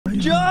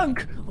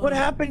Junk! What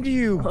happened to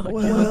you?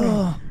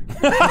 Well,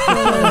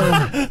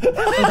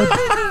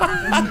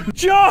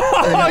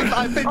 Junk!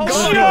 I've been gone.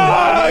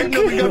 I've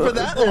been gone for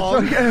that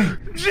long.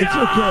 it's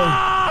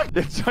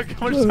okay. Junk,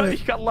 how much time you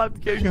got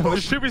left?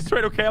 Shoot me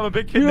straight, okay? I'm a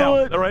big kid You know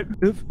now. what? All right.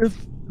 If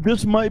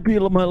this might be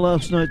my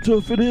last night, so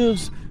if it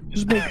is,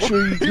 just make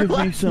sure you give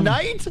me some.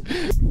 Night?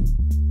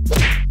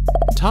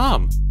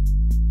 Tom.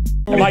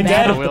 Am I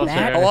dead?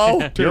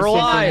 Hello? You're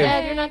alive.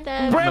 Dad, you're not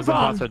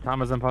dead.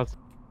 Tom is imposter.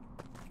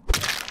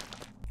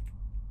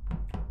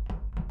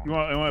 You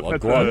want to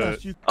put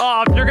the...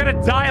 Oh, if you're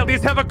gonna die, at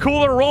least have a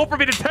cooler role for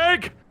me to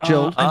take.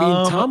 Jolt. I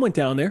mean, Tom went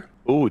down there.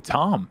 Ooh,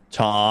 Tom.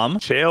 Tom.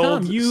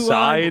 Chilled. Tom, you,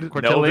 side.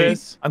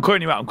 Novice. I'm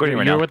clearing you out. I'm clearing you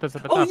right now. with us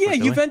at the Oh top. yeah,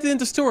 you vented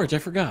into storage. I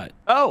forgot.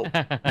 Oh.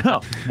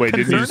 Oh. Wait,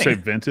 didn't you just say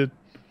vented?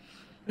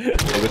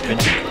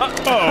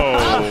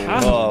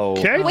 Oh.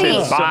 Okay.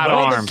 Wait.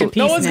 Sidearm.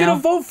 No one's gonna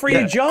vote for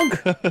you, Junk.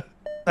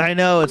 I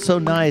know, it's so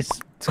nice.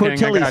 Kidding, I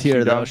Cortelli's got you,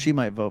 here, though. dog. She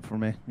might vote for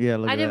me. Yeah,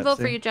 look I at didn't that, vote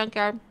for see? you,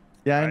 Junkyard.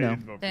 Yeah, I know.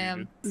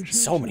 Damn.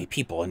 So many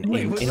people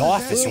in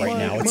office right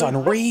now. It's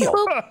unreal.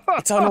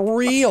 It's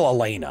unreal,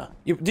 Elena.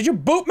 Did you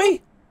boop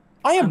me?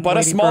 I am but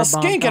a small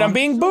skink and I'm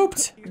being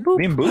booped.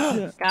 Being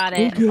booped? Got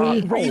it.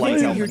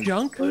 Okay. Your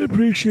Junk. I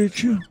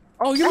appreciate you.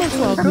 Oh, you're most I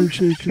welcome.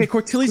 appreciate you. Okay,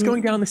 Cortilli's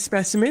going down the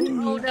specimen.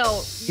 Oh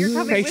no, you're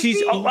coming Okay, with she's.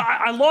 me. Oh,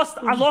 I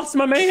lost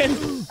my man.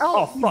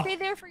 Oh, fuck. stay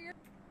there for your.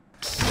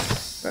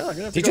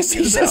 He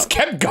just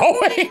kept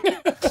going.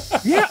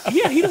 yeah,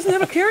 he doesn't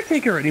have a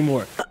caretaker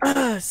anymore.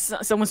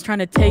 Someone's trying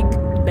to take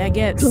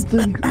baguettes.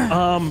 Something.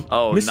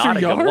 Oh, Mr. not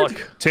a Yard? good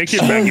look. Take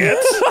your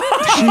baguettes.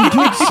 She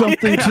did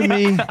something to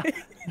me,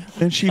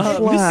 and she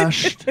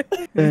flashed,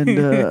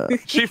 and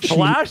She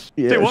flashed?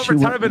 yeah, Dude, what she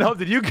went- retirement home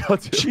did you go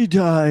to? she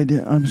died.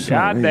 I'm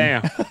sorry. God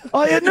damn.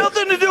 I had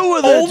nothing to do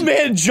with it. Old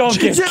man Junk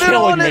She is did it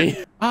killing on me.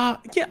 it.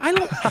 Yeah, I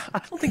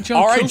don't think Junk.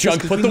 All right, kills us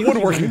Junk, 'cause put we the need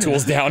woodworking to-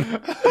 tools down.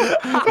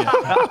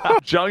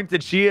 Junk,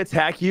 did she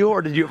attack you,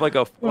 or did you have like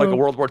a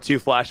World War II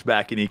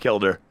flashback and you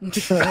killed her?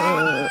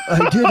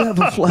 I did have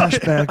a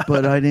flashback,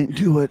 but I didn't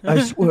do it.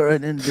 I swear I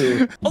didn't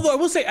do it. Although I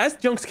will say, as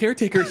Junk's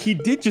caretaker, he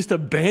did just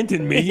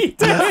abandon me.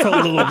 That felt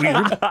a little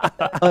weird.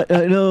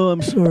 I know.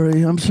 I'm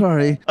sorry. I'm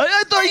sorry.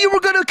 I thought you were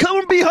gonna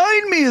come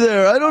behind me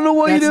there. I don't know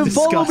why That's you didn't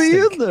follow me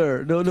disgusting. in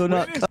there. No,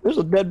 not. There's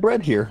a dead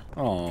bread here.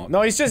 Oh,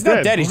 no, he's just not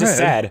Dead dead. He's just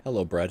bread. sad.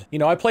 Hello, bread. You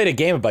know, I played a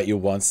game about you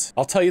once.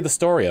 I'll tell you the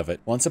story of it.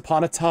 Once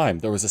upon a time,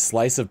 there was a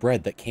slice of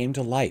bread that came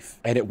to life,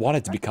 and it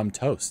wanted to become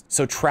toast.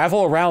 So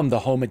travel around the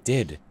home it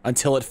did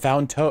until it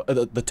found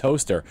the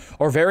toaster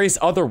or various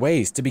other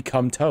ways to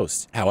become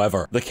toast.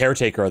 However, the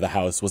caretaker of the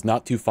house was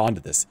not too fond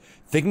of this.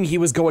 Thinking he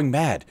was going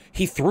mad,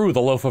 he threw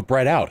the loaf of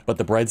bread out, but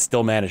the bread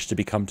still managed to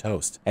become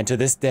toast. And to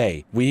this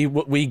day,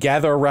 we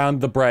gather around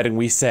the bread and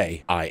we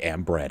say, I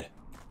am bread.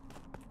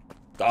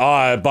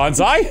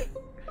 Bonsai?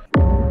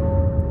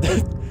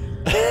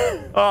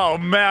 Oh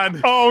man.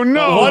 Oh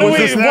no! What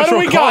do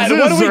we got? Causes,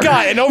 What do we or-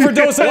 got? An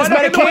overdose on his What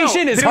happened to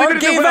medication? Will? His Did he heart do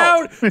gave Will?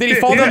 out? Did he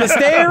fall down the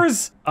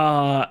stairs?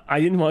 I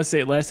didn't want to say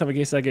it last time in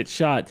case I get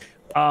shot.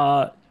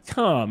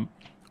 Tom,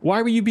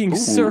 why were you being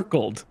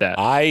circled? That.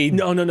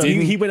 No.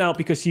 didn't- He went out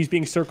because he's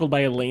being circled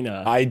by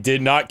Elena. I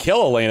did not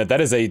kill Elena.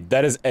 That is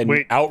an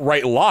Wait.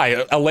 outright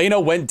lie. Elena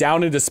went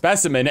down into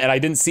specimen, and I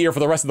didn't see her for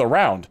the rest of the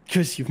round.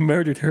 Because you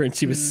murdered her and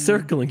she was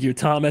circling you,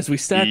 Tom, as we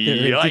sat there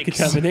in Yikes.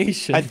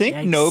 decontamination. I think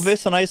Yikes.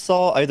 Novus and I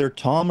saw either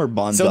Tom or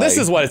Bonsai. So this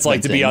is what it's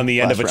like to be on the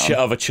end of last a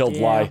round. chilled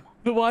Yeah. lie.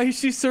 But why is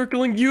she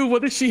circling you?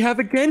 What does she have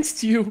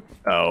against you?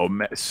 Oh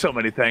man, so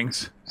many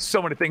things.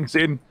 So many things,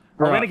 dude.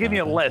 We're gonna give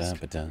you a list.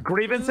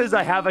 Grievances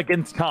I have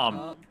against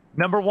Tom.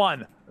 Number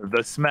 1,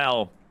 the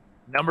smell.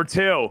 Number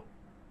 2,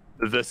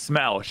 the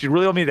smell. She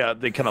really want me to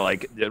kind of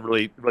like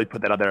really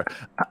put that out there.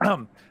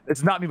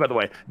 It's not me, by the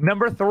way.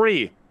 Number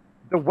 3,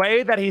 the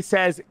way that he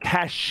says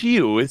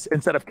cashews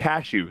instead of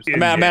cashews.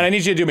 Man, I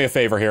need you to do me a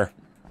favor here.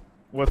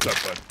 What's up,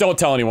 bud? Don't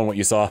tell anyone what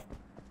you saw.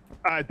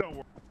 Don't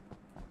worry.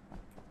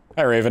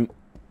 Hi, Raven.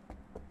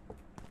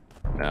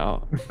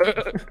 No.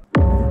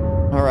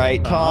 All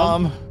right,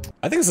 Tom.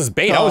 I think this is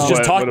bait. I was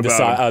just What talking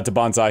about to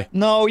Bonsai.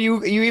 No,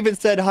 you even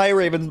said hi,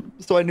 Raven,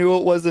 so I knew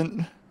it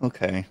wasn't.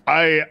 Okay.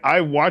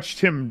 I watched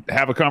him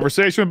have a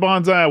conversation with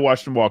Bonsai. I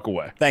watched him walk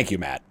away. Thank you,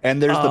 Matt.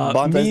 And there's the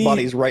Bonsai's me-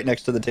 body's right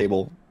next to the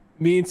table.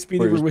 Me and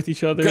Speedy were with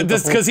each other.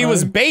 This because he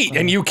was bait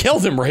and you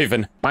killed him,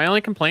 Raven. My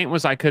only complaint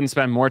was I couldn't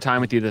spend more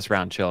time with you this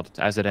round, chilled,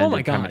 as it ended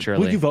my God.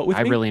 prematurely. Will you vote with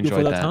I me? really You'll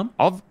enjoyed vote out that.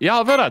 Tom?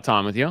 I'll vote out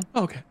Tom with you.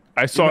 Okay.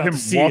 I saw You're him about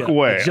to see walk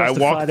away. I justified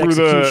walked through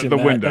the execution,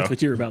 Matt. window. That's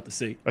what you're about to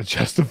see. A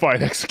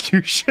justified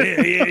execution.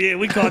 Yeah.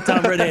 We caught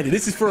Tom red-handed.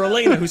 This is for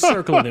Elena, who's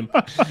circling him.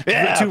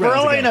 Yeah, Two for rounds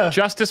ago. Elena.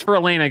 Justice for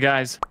Elena,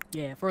 guys.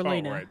 Yeah, for Oh,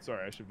 Elena. right.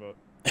 Sorry, I should vote.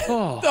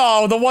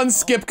 Oh, the one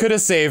skip could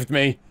have saved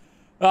me.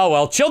 Oh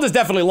well, Chilled is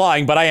definitely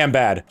lying, but I am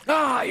bad.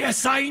 Ah,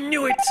 yes, I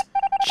knew it.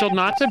 Chilled,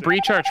 not to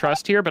breach our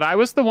trust here, but I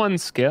was the one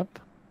skip.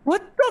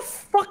 What the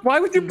fuck?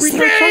 Why would you breach my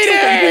trust like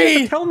that? You didn't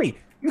even tell me.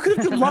 You could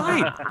have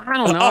lied. I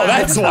don't know. Oh,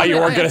 that's why you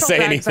weren't gonna say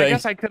I anything.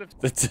 guess I could have.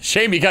 It's a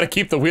shame you gotta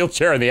keep the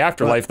wheelchair in the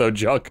afterlife, though,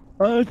 Junk.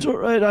 It's all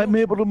right. I'm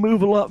able to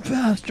move a lot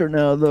faster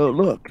now, though.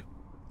 Look.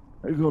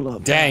 I go a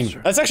lot Dang,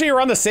 faster. that's actually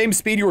around the same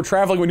speed you were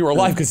traveling when you were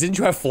alive, because didn't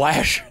you have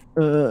Flash?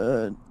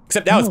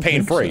 Except now it's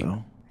pain-free.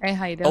 So. Hey,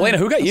 how you doing? Elena,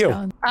 who got you?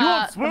 The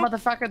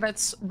motherfucker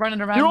that's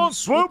running around. You want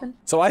swoop? swooping.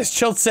 So why is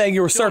Chilt saying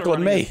you were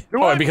circling me?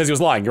 Oh, because he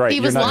was lying, you're right. He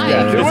was You're not-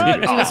 lying.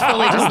 Yeah. He was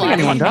fully just lying.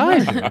 Anyone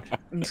died?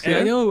 And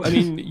I know, I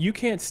mean, you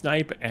can't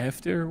snipe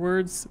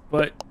afterwards,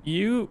 but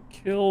you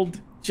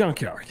killed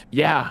Junkyard.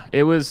 Yeah,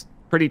 it was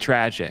pretty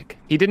tragic.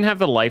 He didn't have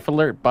the life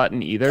alert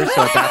button either,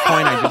 so at that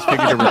point I just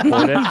figured to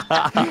report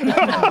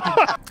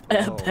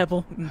it.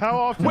 Pebble. How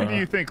often do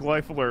you think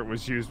life alert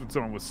was used when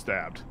someone was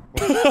stabbed?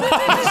 Oh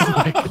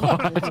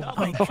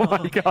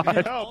my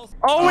god. Help.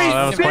 Oh,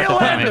 he's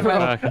stealing!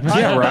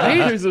 Yeah, right?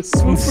 There's a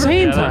swooper.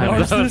 Yeah, that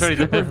was This pretty is-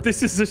 different.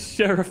 this is the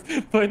sheriff,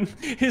 but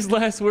his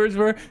last words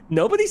were,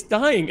 "Nobody's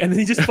dying," and then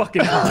he just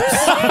fucking hops.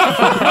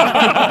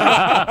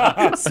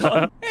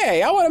 So,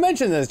 Hey, I want to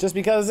mention this just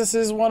because this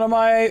is one of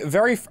my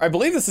I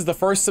believe this is the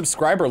first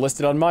subscriber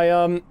listed on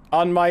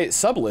my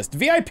sub list.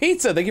 VI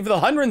Pizza, thank you for the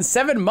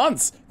 107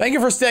 months. Thank you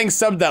for staying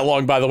subbed that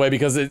long, by the way,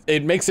 because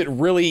it makes it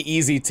really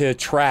easy to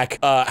track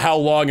how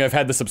long I've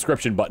had the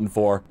subscription button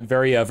for.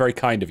 Very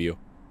kind of you.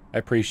 I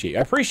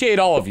appreciate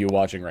all of you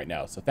watching right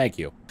now, so thank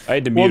you. I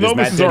had to mute Well, as Matt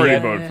Novus has did already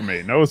yet. voted for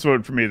me. Novus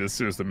voted for me as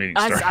soon as the meeting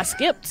started. I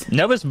skipped.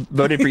 Novus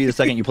voted for you the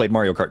second you played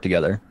Mario Kart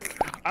together.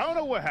 I don't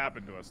know what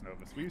happened to us,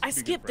 Novus. We used to I be good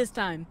skipped friends. this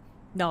time.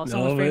 No,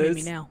 someone's framing me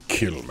it's- now.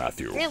 Kill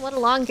Matthew. Man, what a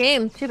long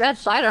game. Too bad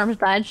Sidearms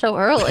died so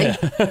early.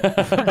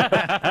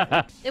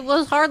 It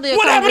was hardly a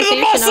What happened to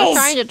the conversation. I muscles? was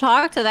trying to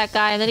talk to that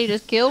guy and then he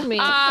just killed me.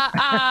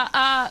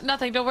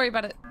 Nothing. Don't worry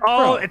about it.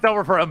 Oh, it's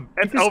over for him.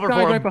 It's this over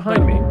guy for right him.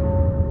 behind me.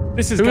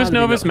 This is Who is gotta be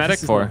Novus Novus. medic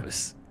This is for?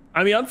 Novus.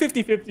 I mean, I'm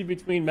 50-50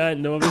 between Matt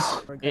and Novus.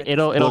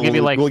 It'll give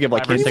you like we'll give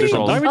like 5 or 6 10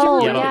 rolls. Why would you Oh,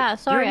 roll? yeah,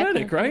 sorry, You're I a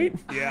medic, couldn't-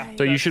 right? Yeah.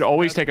 So you should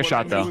always take a That's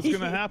shot what I knew though. was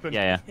gonna happen.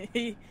 Yeah.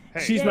 Hey,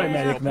 She's my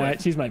medic, well Matt.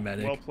 played. She's my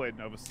medic. Well played,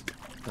 Novus.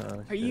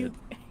 Are you?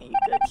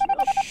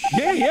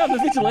 Yeah, I'm the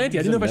vigilante.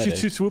 I didn't know if I should medic.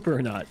 shoot Swooper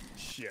or not.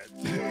 Shit.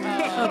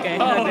 Okay.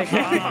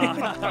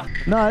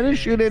 No, I didn't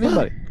shoot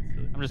anybody.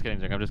 I'm just kidding,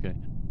 Jake. I'm just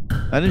kidding.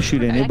 I didn't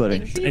shoot anybody.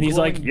 And he's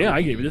like, yeah,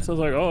 I gave you this. I was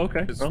like, oh,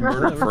 okay. It's Well,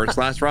 murder whatever.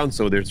 last round,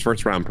 so there's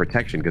first round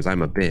protection because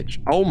I'm a bitch.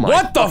 Oh my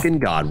What the fucking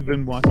god.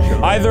 Then watch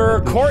out.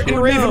 Either Court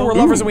and Raven were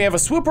lovers and we have a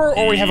swooper,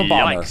 or we have a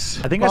bomber.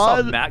 Yikes. I think I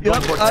saw Matt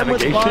going for I'm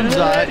with navigation.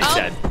 Bonsai. He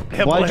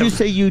said, Why'd you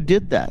say you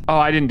did that? Oh,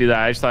 I didn't do that.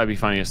 I just thought it'd be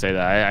funny to say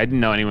that. I didn't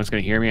know anyone was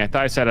going to hear me. I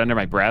thought I said it under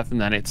my breath,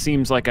 and then it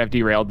seems like I've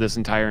derailed this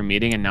entire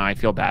meeting, and now I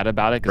feel bad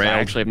about it because I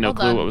Railed. actually have no Well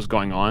clue done. what was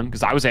going on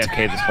because I was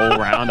AFK this whole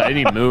round. I didn't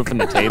even move from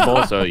the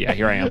table, so yeah,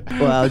 here I am.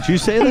 Wow, did you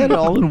say that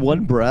all in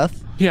one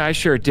breath? Yeah, I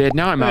sure did.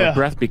 Now I'm out Yeah. of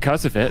breath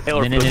because of it.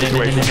 Taylor for the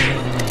situation.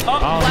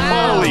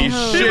 Holy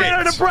He ran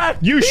out of shit. breath.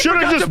 You He should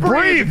have forgot just to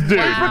breathe. breathed, dude.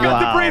 He forgot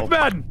Wow. to breathe,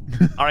 man.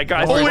 All right,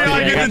 guys. Only we're I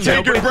ready. get to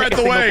take your Nobody breath take a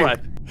single away. breath.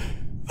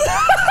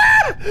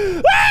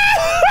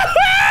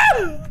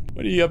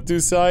 What are you up to,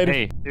 Side?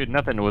 Hey, dude,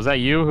 nothing. Was that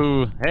you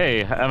who?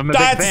 Hey, I'm a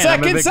big That's fan.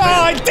 I'm a second big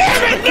side!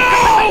 fan.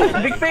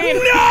 Damn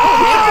it,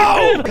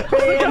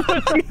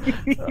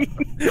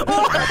 no!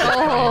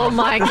 Oh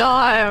my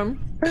god.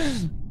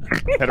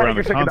 Head around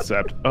the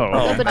concept.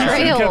 Oh. The Kept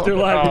betrayal. her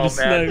alive Oh, with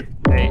a man. snake.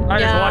 Hey, I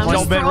just Yeah. watched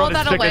Just Gentleman throw run his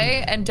that chicken.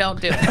 away and don't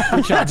do it.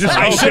 Just,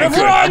 I okay, should've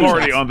good. run! I'm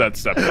already on that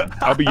step.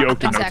 I'll be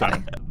yoked in no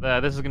time.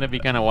 This is gonna be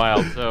kind of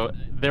wild. So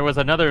there was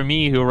another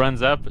me who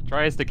runs up,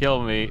 tries to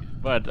kill me,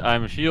 but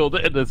I'm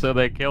shielded, so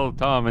they kill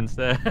Tom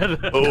instead. I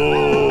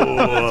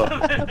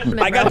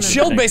got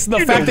chilled based on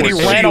the fact that he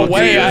what ran shield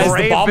away is. as the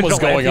Brave bomb was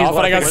going vigilantes off,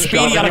 and I got like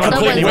Speedy on a Jolteon.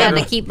 complete Someone's got to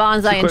whim. keep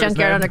Bonsai and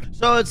Junkyard under.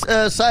 So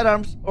it's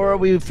sidearms or are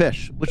we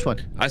fish? Which one?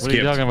 I What are you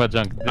skipped. talking about,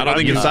 Junk? I don't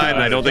think it's side,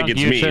 and I don't think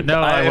it's you me. should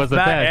know I was a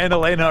Matt bad. and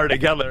Elena are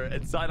together,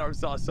 and sidearms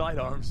saw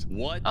sidearms.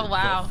 What? Oh,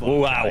 wow.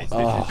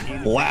 Wow.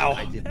 Wow.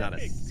 I did not a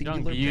Junk,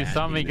 singular you bad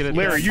saw me thing get this a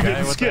Larry, you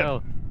didn't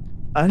skip.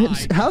 I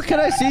didn't. How can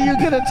I see you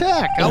get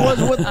attacked? I was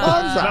with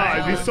Bonsai. Nah,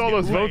 if you saw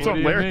those votes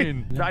on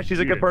Larry, Josh, she's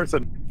a good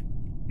person.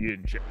 you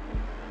didn't check.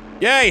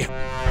 Yay!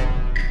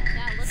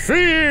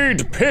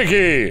 Feed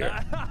Piggy!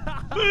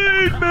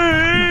 Feed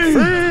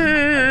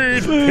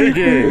me! Feed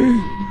Piggy!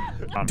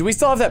 Do we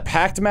still have that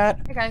pact, Matt?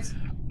 Hey guys.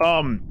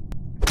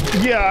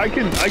 Yeah, I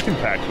can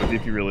pact with you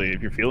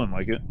if you're feeling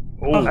like it.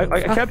 Oh,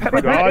 I can't pet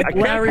my God. pet. I can't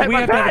Larry, pet we my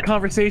have to have a pet.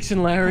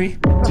 conversation, Larry.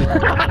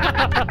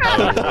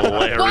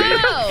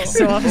 Wow.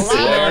 So I'm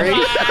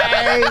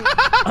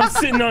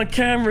sitting on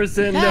cameras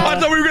and, I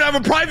thought we were gonna have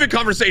a private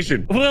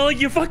conversation. well,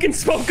 you fucking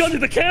spoke under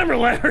the camera,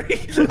 Larry.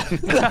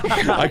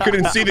 I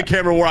couldn't see the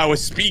camera where I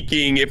was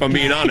speaking, if I'm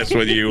being honest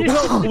with you.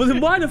 Well,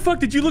 then why the fuck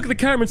did you look at the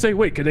camera and say,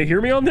 wait, can they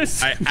hear me on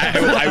this? I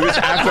was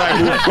after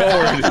I moved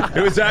forward.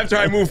 It was after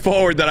I moved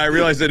forward that I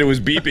realized that it was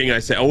beeping. I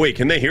said, "Oh wait,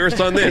 can they hear us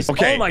on this?"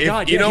 Okay. Oh my if-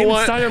 god, You yeah, know him and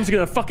what? Sidearms are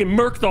gonna fucking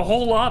murk the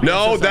whole lobby.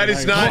 No, It's just that like-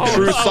 is not Oh,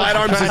 true. oh,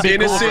 Sidearms trying is to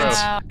be cool,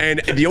 innocent, bro.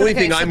 and the only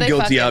thing so I'm they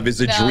guilty fucking- of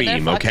is a no, they're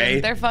dream. fucking- Okay.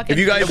 they're fucking If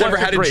you guys What's ever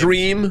the had a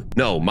dream,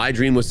 no, my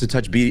dream was to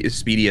touch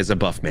Speedy as a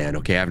buff man.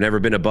 Okay, I've never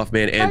been a buff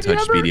man and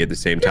touched Speedy at the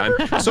same time.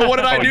 So what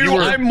did I do?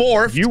 I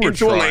morphed into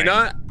trying.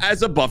 Elena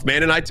as a buff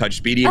man, and I touched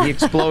Speedy, and he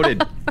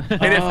exploded.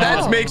 And if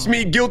that makes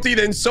me guilty,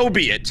 then so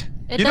be it.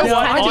 It You does know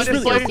what? kind of Honestly,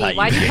 feel guilty.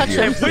 Why'd you touch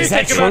him? If we Is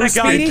that think about true, it,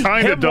 guys, Speedy? It kinda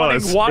him does.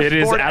 running washboard It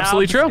is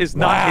absolutely abs true. Is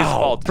not his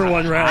fault. For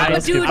one round. I'm a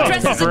dude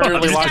dressed as a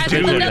Brutally dude. lost Disguised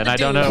as vision, another and I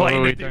don't know dude.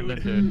 who he turned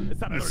into.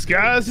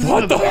 Disguise.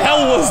 What the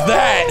hell was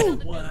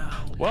that?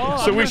 Well,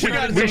 So we should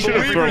have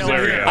thrown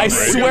Larry out. I right?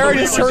 swear I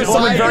just heard Well,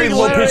 someone I very think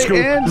low pitched go.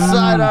 Larry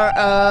inside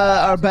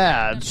our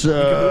bad.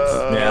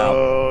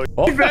 So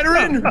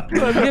Veteran?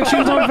 Yeah, she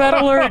was on Vet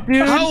Alert,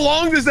 dude. How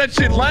long does that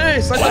shit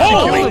last?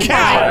 Holy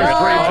cow!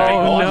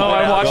 Oh no,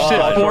 I watched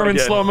it form in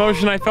slow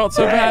motion. I felt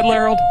so bad,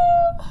 Larold.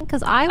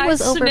 Because I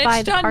was over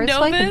by the car,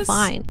 so I can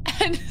fine.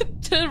 And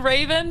to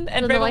Raven,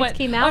 and So the Raven lights went,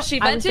 came oh, out,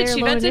 she I was vented, there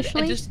she alone vented,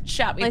 initially. and just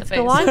shot me in the Lights face.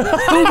 go on.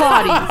 Two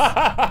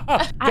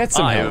bodies. Get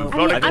some I help. am I mean,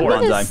 voting I'm for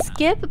gonna Bonsai.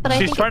 skip, but I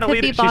She's think trying it to could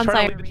lead be it. She's trying to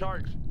Bonsai. lead the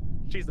charge.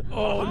 She's.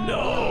 Oh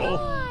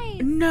no.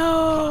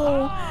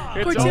 No.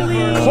 It's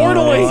Cordelia.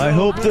 Quarterly. I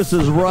hope this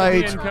is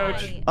right.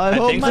 Coach. I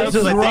hope think so, this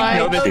is 'cause I think right.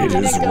 Novus-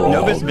 It is wrong.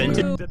 Novus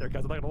vented.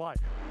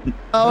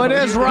 Oh, it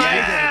is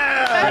right.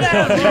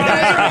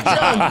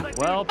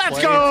 Well, Let's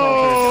played,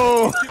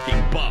 go.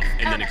 Buff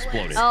and then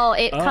exploded. Oh,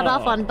 it cut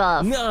off on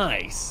buff.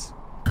 Nice.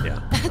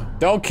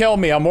 Don't kill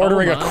me. I'm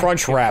ordering a my.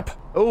 crunch wrap.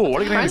 Oh,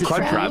 what are you gonna do?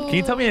 Crunch Crunch wrap? Can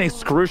you tell me in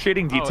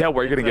excruciating detail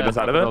where you're gonna get us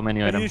out of it?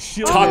 Menu item.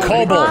 Taco.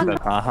 All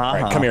Uh-huh.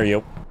 right, come here,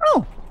 you.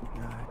 Oh,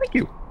 Thank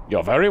you.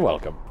 You're very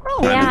welcome.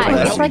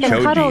 Yeah, it's like a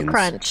Joe cuddle jeans.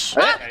 crunch.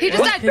 Ah, he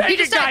just died. He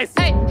just died.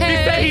 Hey,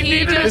 hey, he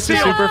needed This is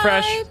super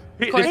fresh.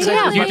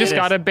 Yeah. You just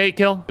got a bait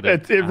kill.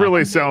 It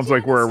really sounds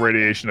like where a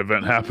radiation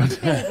event happened.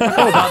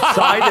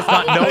 Outside, it's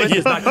not Novus,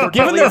 it's not Cordelia,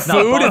 Given their it's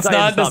not food, it's Bonsai,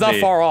 not. That's not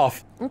me. far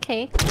off.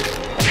 Okay.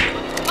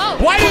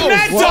 Why did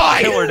Matt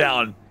die? Kill her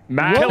down.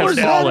 Matt Kill her was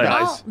down, that?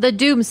 guys. The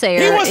Doomsayer.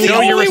 He was the is-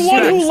 only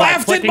one who Stop laughed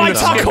at clicking my the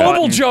skip Taco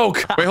button.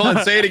 joke. Wait, hold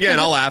on. Say it again.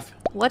 I'll laugh.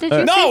 What did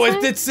you No,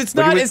 say? it's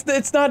not.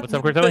 It's not. What's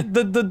up, Cordelia?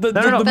 The no. the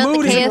About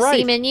mood the isn't KFC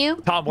right. menu?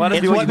 Tom, let us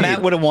It's do what what you Matt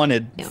need. would have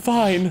wanted.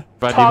 Fine.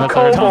 But you must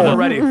have Tom, Tom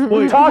ready.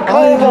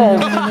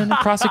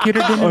 Prosecutor.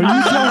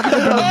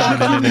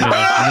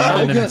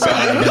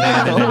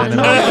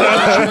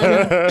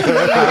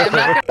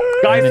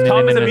 Guys,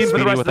 Tom is immune for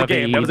the rest of the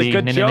game. That was a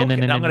good joke,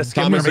 and I'm gonna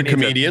skip Tom is a whatever he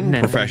needs to. comedian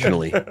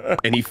professionally,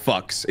 and he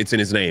fucks. It's in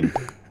his name.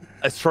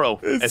 It's true.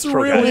 It's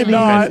true, really guys.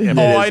 not. It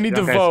Oh, is. I need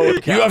to Okay.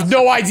 vote. You have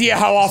no idea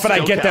how often I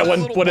get that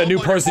when a new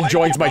person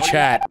joins my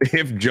chat.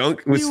 If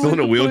Junk was still in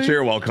a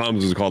wheelchair while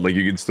comms was called, like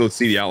you could still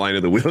see the outline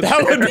of the wheelchair.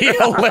 That would be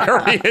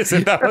hilarious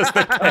if that was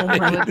the case. Oh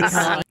my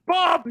god.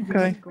 Bob!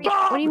 Okay.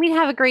 What do you mean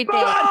have a great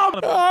day?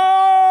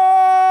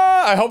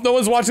 I hope no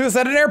one's watching this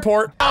at an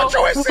airport. What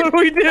do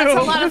we do? That's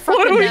a lot of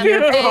fucking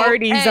them.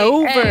 Party's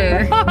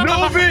over.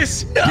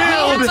 Novus We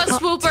have killed. a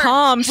swooper.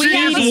 Tom, We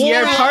have a Speedy,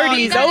 your swooper. party's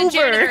We got a over.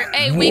 janitor.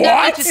 Hey, we got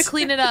What? bitches to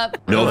clean it up.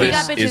 Novus We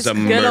got bitches is a to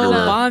clean Good it old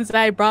murderer. up.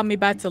 Bonsai brought me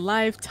back to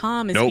life.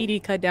 Tom and Nope. Speedy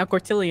cut down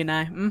Cordelia and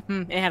I.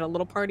 It had a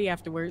little party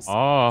afterwards. Oh.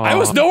 I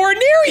was nowhere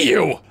near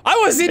you. I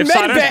was in If med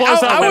Sider's bay.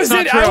 blows up, I was that's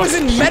in. not I true. was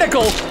in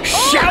medical,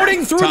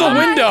 shouting through the Tom.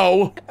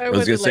 window. I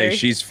was gonna say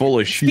she's full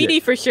of shit. Speedy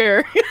for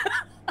sure.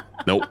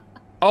 Nope.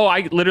 Oh,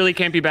 I literally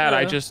can't be bad.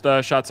 I just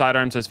shot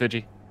sidearms as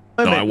Fidgy.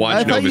 No, I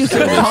watched thought you Novus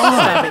said kill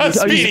Tom.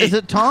 this. Is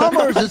it Tom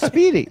or is it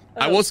Speedy?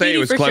 I will say Speedy it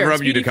was for clever sure,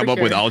 of you to Speedy come for up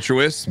with sure.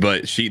 altruist,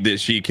 but she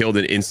killed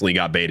and instantly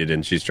got baited,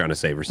 and she's trying to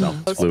save herself.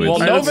 It's fluid. Well,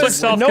 Alright, let's Novus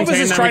self-contained,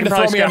 is then trying we to can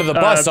throw me probably under the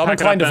bus, so I'm pack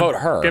it inclined to up vote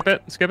then. her. Skip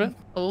it. Skip it.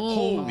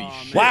 Holy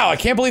shit! Wow, I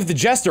can't believe the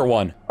jester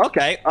won.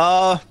 Okay.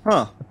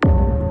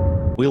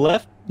 We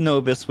left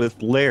Novus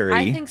with Larry.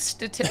 I think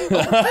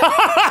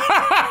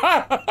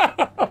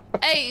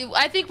Hey,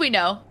 I think we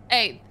know.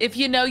 Hey, if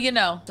you know, you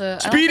know. So, I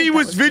don't Speedy think that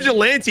was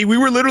vigilante. We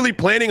were literally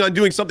planning on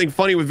doing something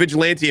funny with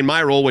vigilante in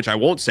my role, which I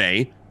won't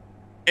say.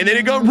 And then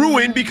it got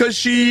ruined because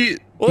she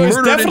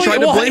murdered and tried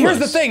to blame here's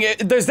the us. thing.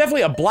 There's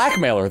definitely a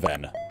blackmailer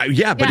then.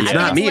 Yeah, but Yeah, it's I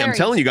not think me. it's I'm Larry.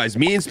 telling you guys.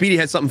 Me and Speedy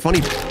had something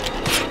funny.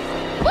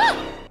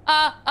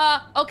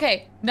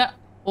 Okay. No.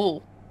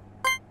 Oh.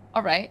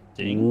 All right.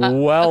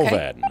 Well okay.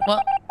 then.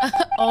 Well,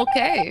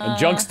 okay. And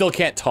Junk still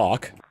can't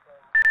talk.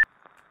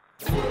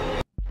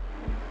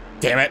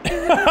 Damn it.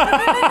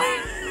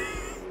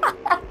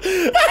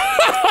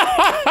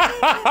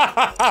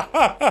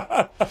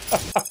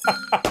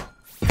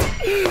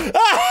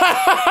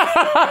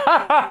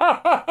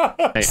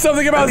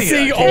 Something about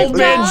seeing old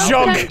man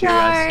Junk.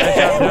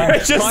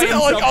 Just like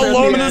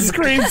alone on the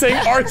screen saying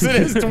arson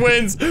is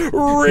twins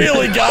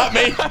really got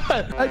me.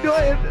 I knew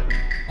I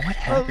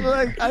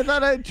had. I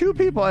thought I had two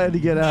people I had to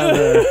get out of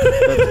there.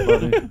 That's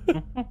funny.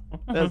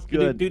 That's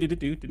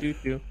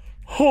good.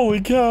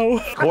 Holy cow.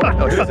 Corey,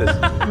 no, who's this?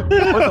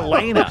 What's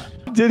Elena?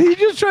 Did he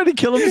just try to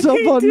kill himself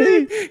on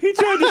me? He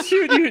tried to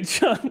shoot you,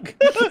 Chunk.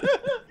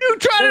 You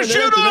trying to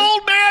shoot an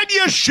old man,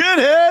 you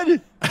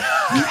shithead!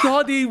 You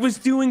thought he was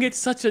doing it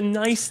such a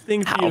nice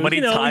thing for How you. many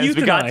you know, times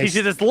we got to euthanize. teach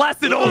you this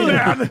lesson, old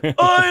man?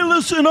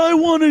 Listen, I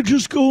want to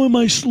just go in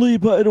my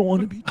sleep. I don't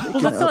want to be. Well,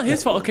 that's not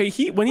his fault.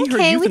 Okay, when he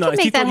Okay, heard we can euthanize, make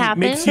he that thought it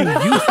makes you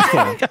happen.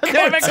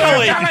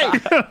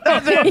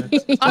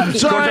 youthful. I'm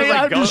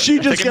sorry. She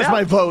just gets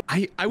my vote.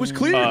 I was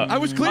clear. I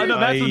was clear. Oh, no,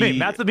 Matt's with me.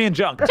 Matt's with me and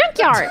Junk.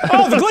 Junkyard.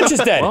 Oh, the glitch is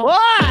dead.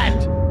 What?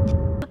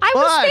 I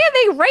was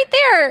standing right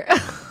there.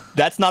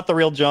 That's not the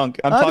real Junk.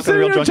 I'm I'm talking the sitting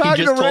real here Junk. He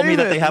talking just to told me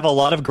that Raven. they have a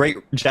lot of great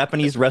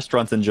Japanese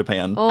restaurants in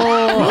Japan.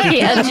 Oh,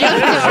 yeah,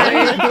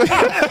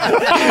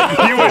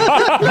 You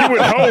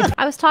would hope.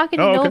 I was talking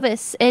to Oh, okay.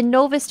 Novus, and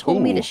Novus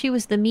told me Ooh. that she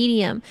was the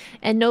medium,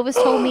 and Novus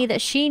told me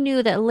that she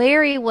knew that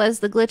Larry was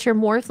the glitcher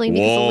morphling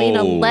because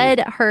Elena Whoa. led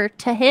her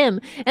to him.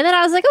 And then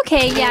I was like,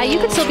 okay, yeah, you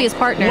could still be his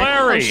partner.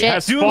 Larry oh, shit.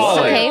 has fallen.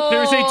 Okay.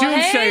 There's a Oh,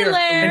 doomsayer. hey, and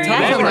Larry.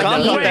 Tom Yeah,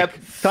 Holland.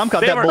 Tom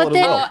caught They that were- bullet But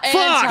then- as well. Oh, and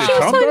Fuck! She was Tom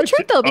telling the got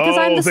truth though, because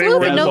you- I'm the Oh, they sleuth,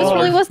 were and Novus involved.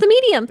 really was the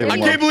medium. I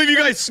can't believe you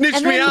guys snitched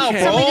And me then out,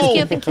 somebody just bro.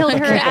 came up and killed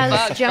her as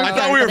Junk. I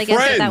thought we were but I guess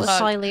that friends. was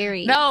probably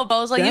Larry. No, but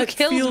I was like, you That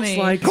killed feels me.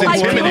 like Oh, I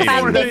feel intimidating.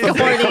 bad for the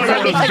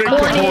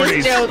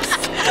corniest jokes.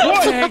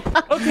 Okay.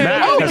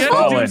 Matt Oh, has oh,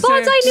 fallen.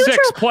 Bonsai neutral.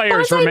 6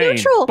 players Bonsai remain.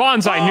 neutral.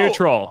 Bonsai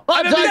neutral.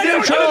 Bonsai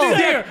neutral.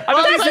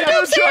 That's the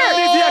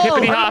doomsayer.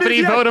 Hippity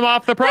hoppity, vote him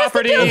off the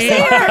property.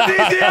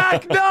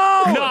 Amnesiac,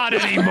 no! Not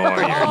anymore.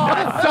 You're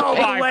not. So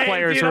 5 late,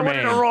 players dude. I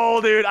wanted to remain.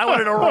 roll, dude. I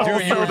wanted to roll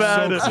so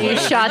bad. You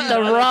shot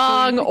the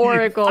wrong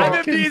oracle. I'm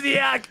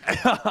amnesiac.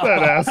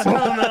 That asshole.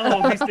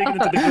 No, he's taking it to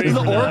the grave. Does the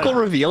for that. Oracle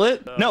reveal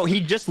it? No, he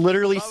just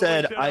literally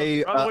said,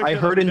 I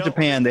heard in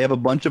Japan they have a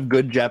bunch of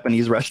good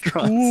Japanese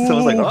restaurants. So I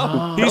was like,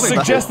 oh. He tell me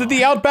about suggested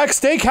the Outback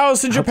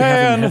Steakhouse in Hope they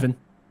have it in Japan. heaven.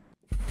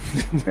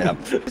 it. Yeah.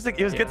 It was like,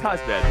 it was good times,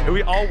 man. And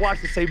we all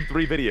watched the same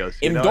 3 videos.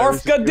 You know? It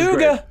was Imdorfka just- it was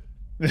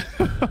great.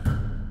 Duga.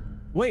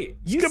 Wait,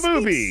 you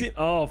Skabooby. speak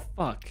oh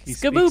fuck. He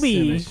speaks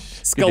Skabooby. Finnish.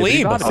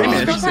 Skalib.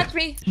 Don't touch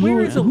me.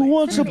 Who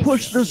wants to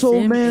push this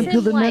old man to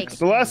the next?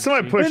 The last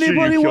time I pushed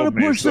Anybody you, you want killed to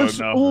me, push so this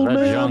no. old Red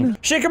man?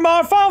 junk.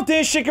 Shikimar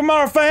Fountain,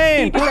 Shikimar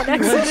Fane.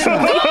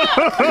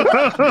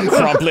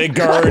 Crumply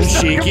Gurn,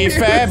 Shiki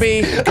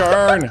Fabby.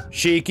 Gurn,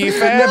 Shiki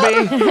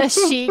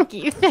Fabby.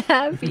 Cheeky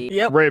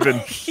Fabby.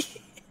 Raven,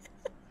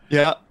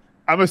 Yeah.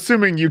 I'm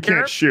assuming you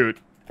can't shoot,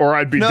 or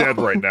I'd be No. dead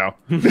right now.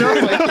 Oh,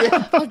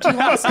 do you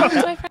want some, my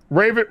friend?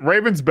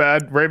 Raven's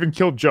bad. Raven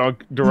killed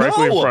Junk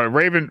directly No. in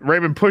front.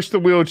 Raven pushed the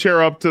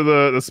wheelchair up to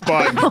the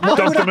spot and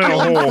dumped him in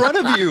a in hole. front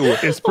of you.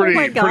 It's pretty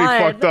my pretty God.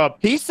 fucked up.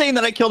 He's saying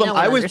that I killed him. No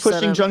one I was understood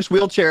pushing him. Junk's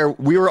wheelchair.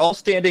 We were all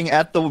standing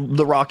at the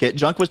rocket.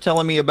 Junk was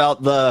telling me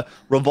about the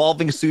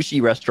revolving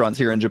sushi restaurants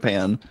here in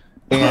Japan.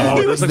 And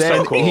this looks then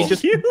so cool. he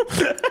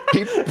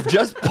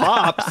just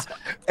pops.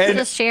 And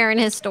Just sharing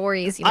his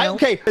stories, you know.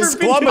 okay,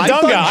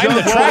 Squabadunga, I'm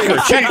the tracker.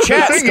 Check The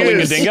chat, thing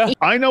is, Skalingadinga.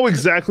 I know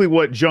exactly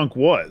what Junk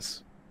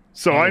was,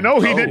 so I know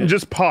he didn't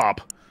just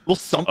pop. well,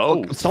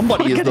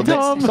 somebody's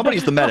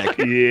the medic.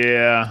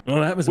 Yeah. Oh,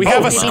 that was We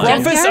have a Did he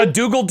Scrumpus, jump a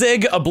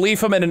Doogledig, a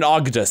Bleefum, and an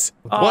Ogdus.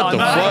 What the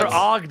fuck?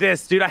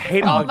 Ogdus, dude. I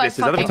hate Oh my Ogdus. Is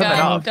that fucking what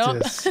I'm god.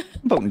 talking about? Don't.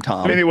 I'm voting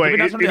Tom. Anyway, Did we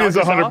not it turn the is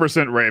Ogdus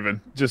 100%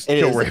 Raven. Just It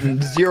kill is Raven.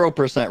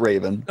 0%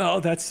 Raven. Oh,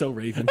 that's so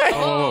Raven.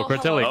 Oh,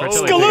 Cortilli,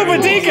 Cortilli.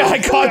 Skalubadinga, I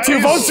caught 2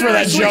 votes for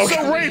that joke.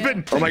 So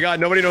Raven. Oh my god,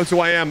 nobody knows who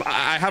I am.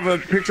 I have a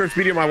picture of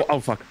Speedy on my. Oh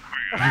fuck.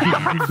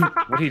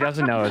 What he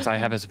doesn't know is I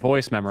have his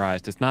voice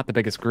memorized. It's not the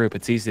biggest group.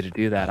 It's easy to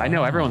do that. I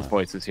know everyone's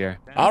voices here.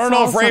 I don't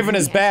know if Raven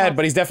is bad,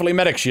 but he's definitely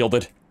medic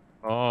shielded.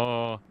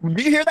 Oh.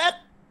 Did you hear that?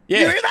 Yeah.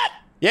 Did you hear that?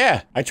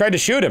 Yeah, I tried to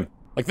shoot him.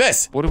 Like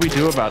this. What do we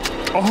do about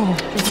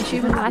Did you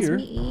even ask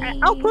me?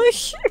 I'll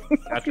push.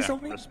 Gotcha.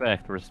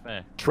 Respect,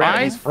 respect.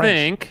 Travis I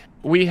French. think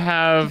we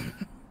have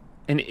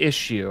an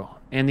issue.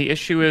 And the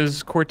issue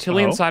is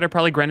Cortilli and Cider,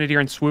 probably Grenadier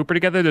and Swooper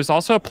together. There's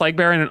also a Plague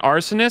Bear and an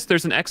Arsonist.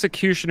 There's an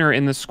Executioner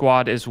in the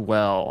squad as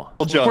well.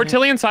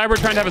 Cortilli and Cider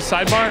trying to have a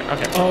sidebar?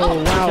 Okay.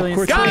 Oh,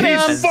 wow. Got him!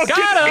 He's fucking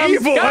Got him!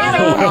 evil. Got I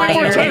don't know what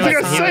him! I'm trying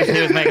to say.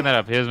 He was making that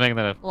up. He was making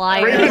that up.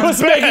 Liar. I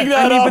was making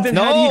that up. But then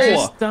how do you No.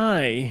 just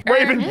die?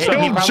 Raven Yeah. killed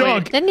Probably-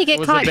 Junk. Didn't he It get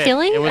was a caught bit.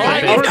 killing? It was a I-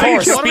 bit. Of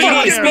course, What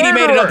about Speedy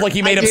made it up like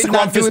he made I up did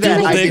not do Scrumpus,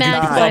 that. I Doogledig, did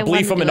not.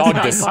 Bleefum, and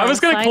Ogdus. I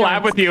was gonna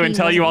collab with you and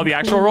tell you all the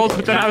actual rolls,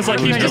 but then I was like,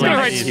 he's just gonna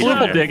write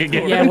Sploopledig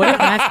again. Yeah, what if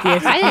Max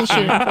gets I didn't shoot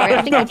him for it.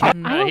 I think I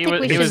don't he think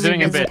was- we he should was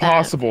doing a revisit bit. that.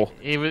 Possible.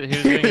 He was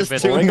doing a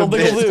bit. doing a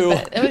bit.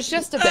 Wiggle-diggle-doo. It was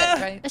just a bit,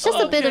 right? It's just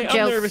a bit of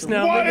I'm nervous jokes.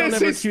 now. Why Maybe I'll is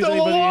never he accuse still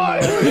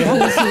anybody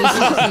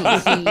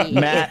alive?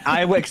 Matt,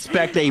 I would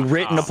expect a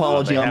written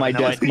apology on my have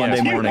no desk idea.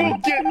 Monday You morning. will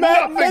get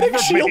nothing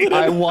from me.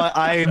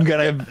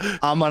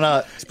 I'm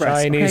gonna.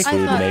 Chinese I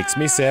food thought- makes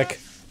me sick.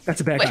 That's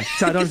a bad guy.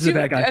 Sidon's a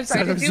bad guy. I'm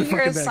sorry, Sidon's did a you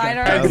hear a fucking bad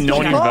cider? guy. No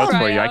one even votes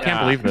for you. I can't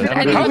believe this.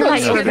 I know didn't that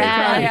hear you're the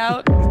bad. cry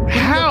out.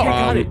 How?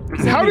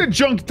 How did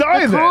Junk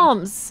die then?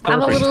 Calms. I'm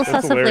a Perfect. little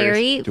That's sus of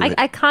Larry. Do it.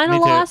 I kind Me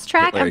of too. lost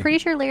track. Larry. I'm pretty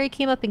sure Larry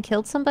came up and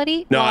killed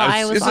somebody. No, while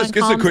I was it's on a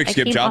comms. quick I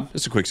skip came job. up-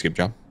 It's a quick skip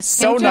job.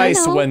 So I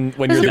nice know. when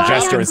There's you're the a body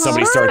jester on and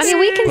somebody call. starts I mean,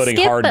 we can putting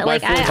skip, hard but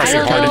like I pressure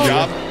don't hard know.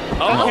 job.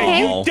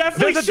 Okay. Oh.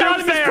 Definitely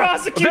shot him as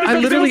prosecutor. I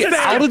literally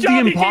outed the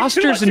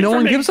imposters and no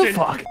one gives a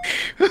fuck.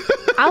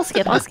 I'll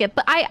skip.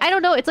 But I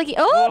don't know. It's like,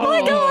 oh my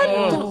god.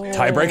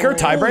 Tiebreaker,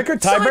 tiebreaker,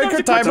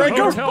 tiebreaker,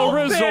 tiebreaker. Hotel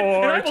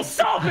resort. will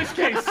solve this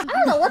case. I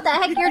don't know what the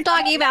heck you're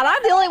talking about.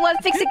 I'm the only one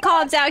fixing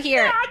comms out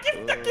here.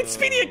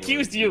 Speedy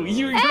accused you.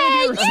 You're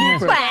Hey, a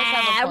sweeper.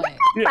 I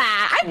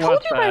told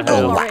you my that.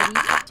 role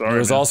already. It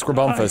was all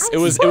Scrubumpus. It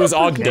was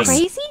Ogdus.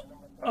 Crazy?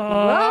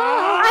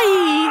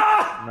 Right.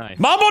 Nice.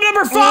 Mambo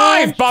number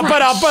 5.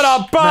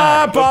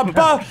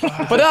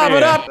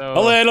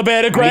 A little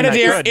bit of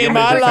grenadier in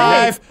my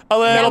life. A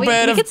little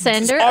bit of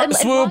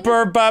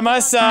swooper by my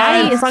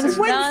side. How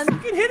do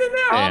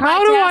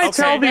I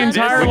tell the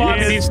entire lot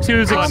of these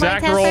two's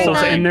exact roles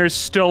and they're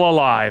still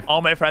alive?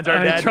 All my friends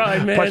are dead.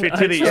 Tried, man. Push me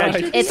to the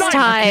edge. It's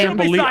time.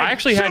 I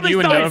actually had you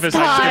and Novus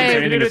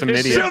standing as a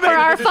idiot. For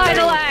our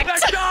final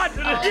act.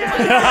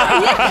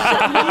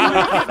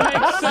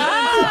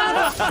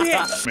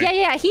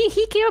 Yeah.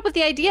 He came up with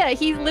the idea.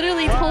 He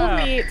literally told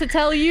me to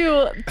tell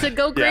you to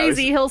go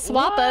crazy. He'll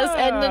swap us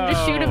and then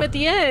just shoot him at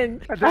the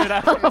end.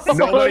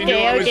 Nobody knew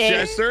I was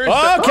Jester.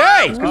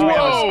 Okay. He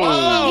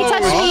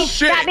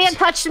touched me. That man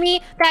touched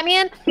me. That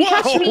man, he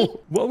touched me.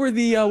 What were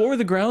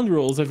the ground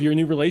rules of your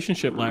new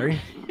relationship, Larry?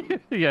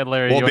 Yeah,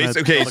 Larry. Well,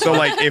 okay, so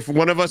like if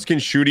one of us can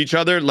shoot each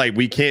other, like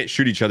we can't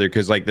shoot each other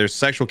because like there's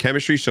sexual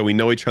chemistry, so we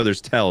know each other's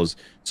tells.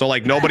 So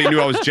like nobody knew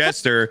I was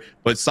Jester,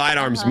 but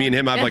sidearms, me and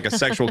him have like a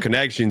sexual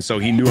connection, so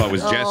he knew I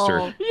was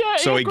Jester. Yeah,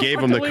 so he gave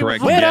him the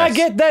correct When guess. I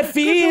get that It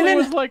feeling.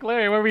 was like,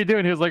 Larry, what were you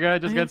doing? He was like, I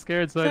just got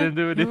scared, so I didn't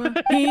do it.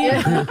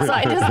 So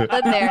I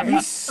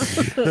just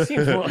stood there.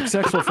 Seems like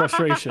sexual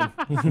frustration.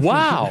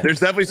 Wow. There's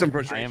definitely some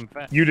frustration.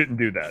 You didn't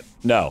do that.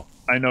 No.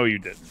 I know you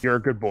did. You're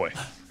a good boy.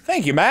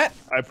 Thank you, Matt.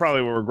 I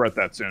probably will regret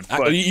that soon.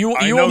 But You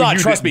I will know not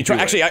you trust me.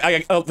 didn't do it.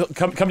 Actually,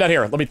 come down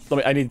here. Let me.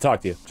 I need to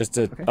talk to you. Just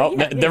to. Oh,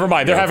 never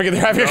mind. They're having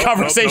a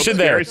conversation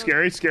there.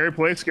 Scary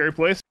place. Scary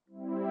place.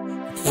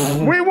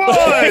 We won!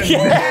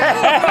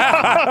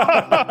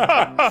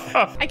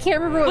 I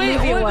can't remember what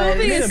movie it was. What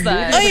movie is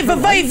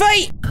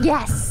that?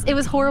 Yes, it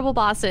was Horrible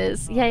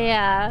Bosses.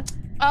 Yeah.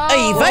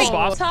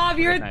 Oh, Tom,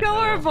 you're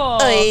adorable.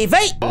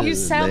 You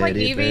sound like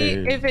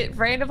Evie if it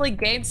randomly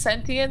gained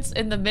sentience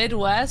in the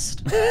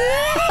Midwest.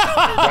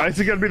 Why is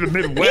it gonna be the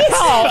Midwest?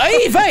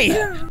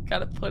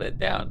 Gotta put it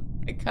down.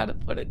 I gotta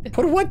put it down.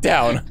 Put what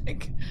down?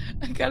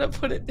 I gotta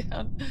put it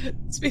down.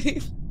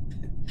 Speedy.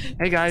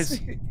 Hey, guys.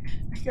 Speedy.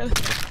 I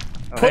gotta...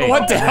 Put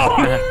what down?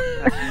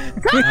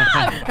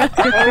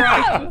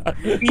 Alright.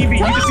 Evie,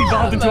 you just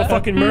evolved into a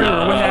fucking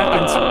murderer. What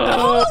happened?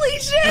 Holy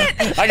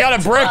shit! I got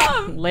a brick.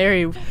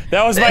 Larry.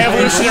 That was my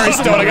evolutionary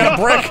stone. I got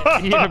a brick.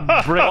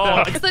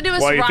 It's the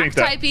newest Why you rock think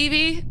that? type,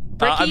 Evie.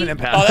 I'm an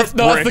Bricky. empath.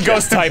 That's the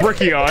ghost type.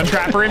 Brickion.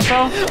 Trapper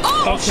info?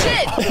 Oh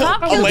shit! Tom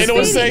killed Elena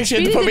was Speedy. saying she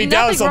had to Speedy put me did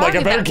down, nothing so I'm like, I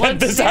wrong better in that get one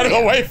this out of the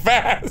series. way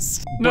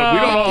fast. But we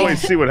don't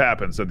always see what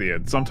happens at the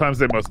end. Sometimes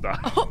they must die.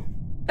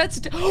 That's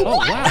what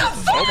Oh the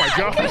fuck? my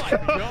god.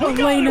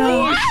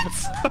 Elena.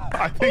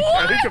 I think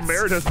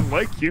Amara doesn't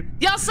like you.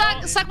 Y'all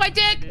suck my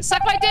dick,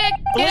 suck my dick.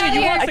 Get out of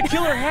You here. watched the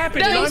killer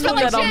happen. No, you Don't smell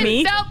put like that on shit.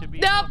 me.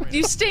 Nope,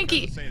 you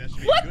stinky.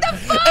 What the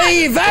fuck?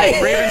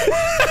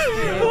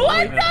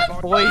 What the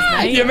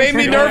fuck? You made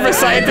me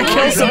nervous. I had to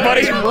kill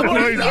somebody.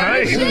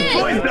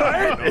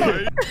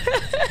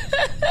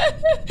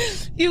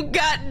 You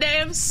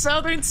goddamn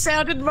southern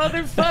sounding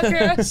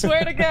motherfucker, I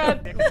swear to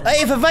God.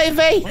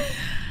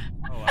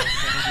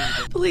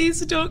 Please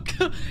don't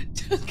go to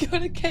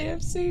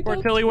KFC.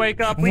 Don't. Cortilli,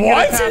 wake up. We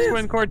What? get a task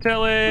win,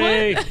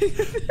 Cortilli.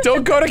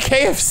 Don't go to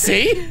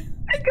KFC.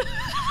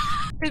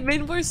 It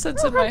made more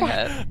sense in my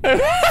head.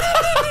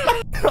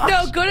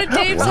 No, go to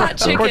Dave's Hot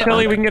Chicken.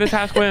 Cortilli, we can get a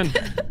task win.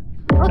 Okay,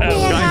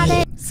 I got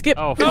it. Skip.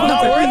 Oh, the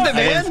I didn't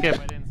man. skip.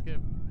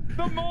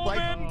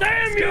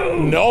 Damn you!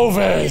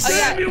 Novus. Oh,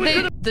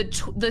 yeah,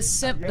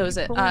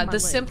 the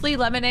Simply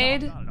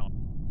Lemonade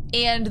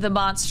and the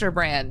Monster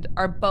brand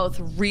are both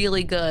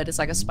really good. It's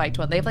like a spiked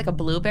one. They have like a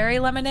blueberry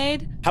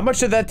lemonade. How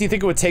much of that do you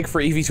think it would take for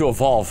Evie to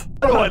evolve?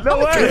 No way!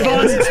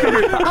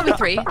 Probably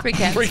three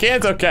cans. 3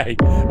 cans? Okay.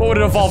 What would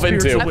it evolve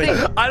into?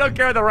 I don't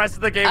care where the rest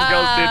of the game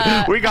goes,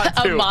 dude. We got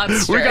a 2.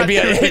 monster. We got 2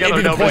 It'd together,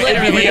 be the Novus.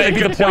 it'd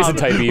be the poison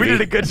type, Evie. We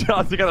did a good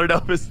job together,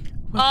 Novus.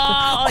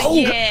 Oh,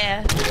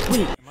 yeah.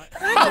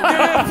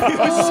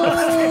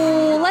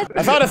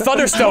 I found a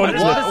thunderstone.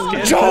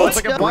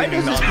 Jolt! Why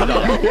does this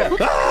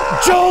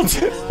Jolt!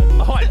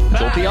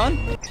 Jolteon?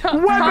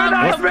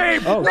 Weaponize me!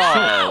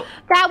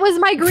 That was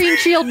my green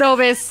shield,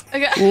 Novus.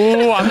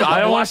 Ooh, I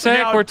don't want to say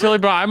it, Cortilli,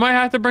 but I might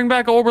have to bring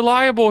back Old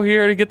Reliable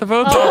here to get the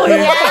votes. Oh,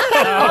 yeah?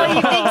 Oh,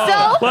 you think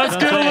so? Let's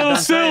get a little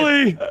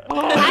silly.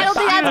 I don't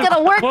think that's going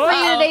to work for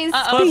you today,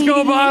 Let's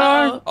go,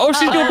 Byron. Oh,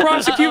 she's going to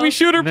prosecute me.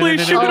 Shoot her,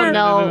 please. Shoot her.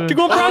 no. She's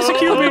going to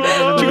prosecute me.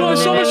 She's going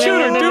to someone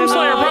shoot her.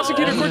 Doomslayer,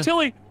 prosecutor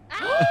Cortilli.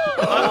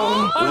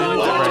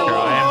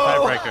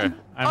 Tiebreaker.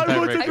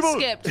 I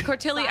skipped.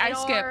 Cortilli, I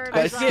skipped.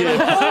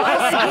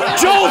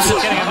 Jolt!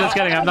 I'm just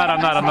kidding. I'm not.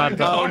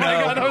 Oh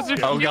no.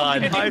 Oh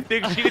god. I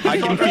think she I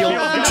can feel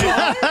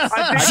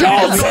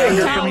Jolt!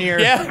 from here.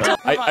 Yeah.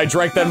 I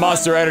drank that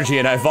monster energy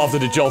and I evolved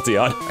into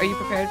Jolteon. Are you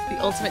prepared for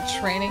the ultimate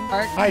training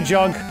arc? Hi,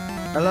 Junk.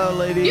 Hello,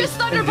 ladies Use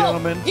and Thunderbolt!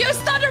 gentlemen. Use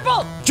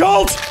Thunderbolt!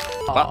 Jolt!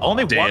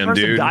 only Damn, one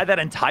person dude. died that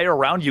entire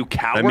round, you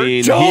coward. I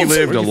mean, Jolt! he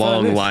lived a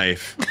long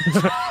life.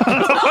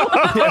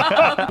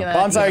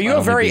 Bonsai, are you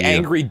a very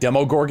angry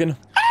Demogorgon?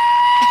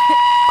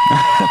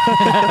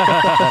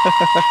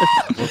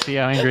 We'll see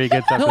how angry he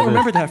gets after I don't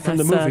remember that from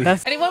the movie.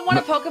 Anyone want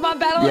a Pokemon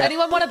battle? Yeah.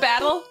 Anyone want a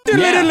battle? A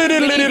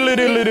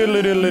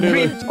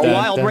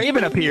wild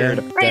raven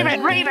appeared.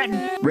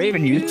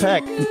 Raven used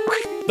tech.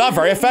 Not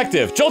very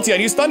effective. Jolteon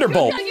used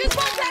Thunderbolt. Use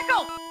Ball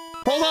Tackle!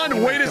 Hold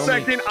on, wait a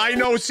second. I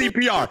know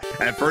CPR.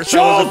 At first I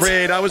Jolt! was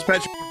afraid. I was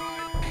petrified.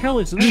 Hell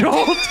is that?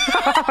 Jolt!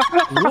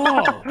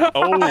 Whoa.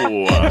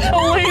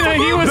 Oh. Elena,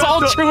 he was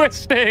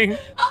altruisting.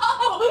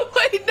 Oh,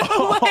 wait,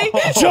 no way.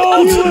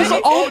 Jolt! He was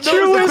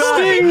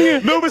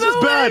altruisting. Novus is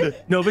bad.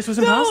 Novus was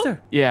imposter.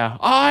 Yeah,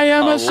 I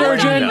am a I thought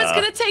surgeon. he was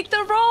gonna take the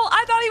role.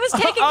 I thought he was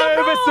taking I am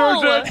a the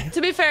role. surgeon.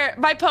 To be fair,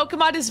 my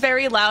Pokemon is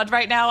very loud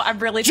right now. I'm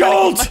really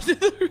Jolt! trying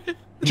to keep my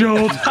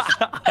Jolt.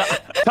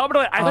 Tell me,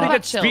 I think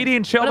that Chill? Speedy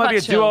and Chill What might be a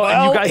about duo, Chill?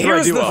 and you guys are a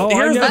here's duo. the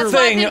That's That's why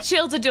I thing. think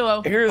Shield's a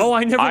duo. Oh,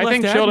 I never I left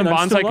think admin, Shield and I'm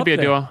Bonsai still could up be a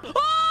there. duo.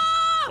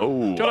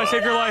 Oh. Jolt, I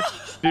saved your life.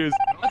 Dude.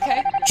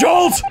 Okay.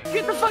 Jolt!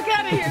 Get the fuck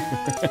out of here.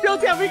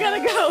 Jolteon, we gotta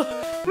go.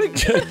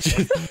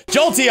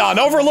 Jolteon,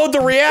 overload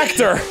the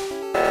reactor.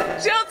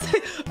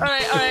 Jolteon. All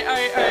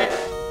right.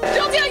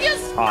 Jolteon,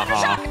 use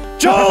Thundershock.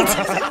 Jolt!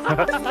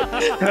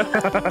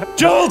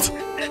 Jolt!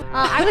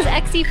 I was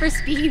XE for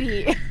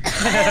Speedy.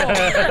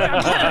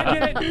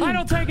 I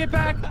don't take it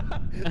back.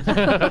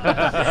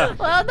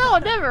 Well, no,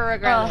 never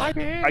regret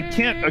it. I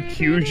can't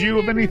accuse you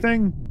of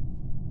anything.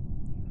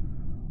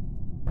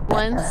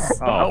 Once.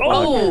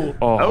 Oh.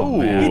 Oh.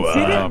 He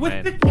did it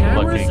with the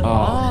cameras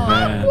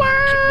on.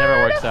 It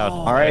never works out.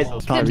 All right,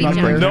 Tom's be not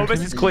Jack. great.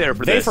 Novus is clear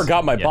for They this.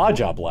 forgot my bod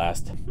job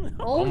last.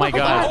 Oh my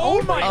God.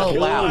 Oh my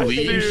god. Holy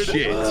dude.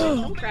 shit.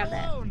 Don't grab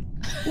that.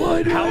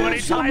 How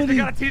many times you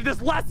gotta teach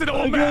this lesson,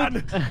 old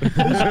man?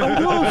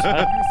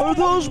 Are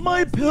those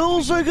my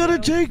pills I gotta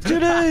take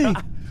today?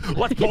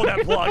 Let's pull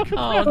that plug.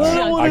 Oh,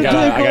 Jolteon. I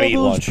gotta eat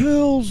lunch.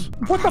 pills.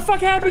 What the fuck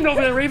happened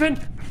over there, Raven?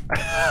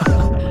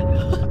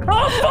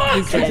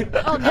 Oh, fuck!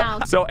 Oh, now.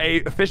 So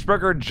a fish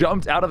burger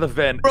jumped out of the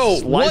vent, Bro,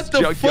 sliced what the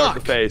Junkyard in fuck?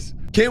 the face.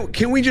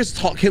 Can we just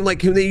talk? Can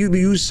they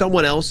use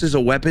someone else as a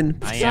weapon?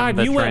 I am Side,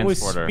 the you went with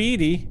transporter.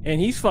 Speedy, and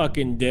he's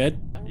fucking dead.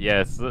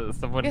 Yes,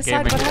 someone Yes, gave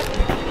Side, me. what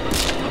happened?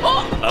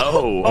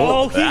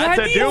 Oh, he had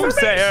that's a the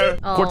doomsayer.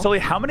 Oh. Cortelli,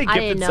 how many I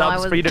gifted didn't know I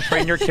subs was- for you to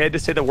train your kid to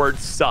say the word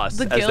sus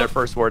The as their guilt.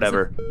 first word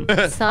ever?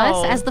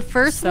 Sus as the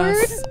first word?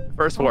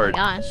 First Oh word.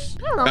 my gosh. I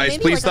don't know, Guys,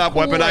 maybe please like a stop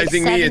cool, like,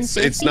 weaponizing me. It's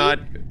 750? not.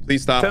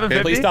 Please stop.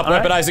 750? Please stop All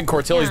right. weaponizing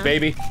Cortilli's Yeah.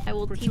 baby. I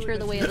will teach her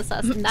the way of the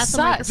sus. And that's Sus.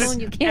 a microphone.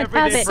 You can't Every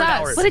have day it. for an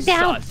hour. Put it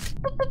down. Sus.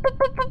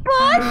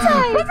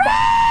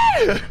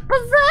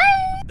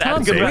 That's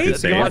Tom's good. great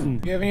That's good. button.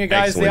 Giving you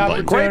guys the Excellent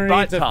button. Great opportunity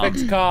butt, to Tom.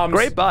 fix comms.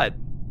 Great butt.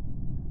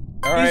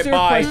 All Is right, there a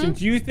bye. question?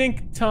 Do you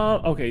think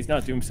Tom? Okay, he's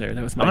not Doomsayer.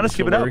 That was my I'm gonna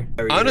skip it out. worry.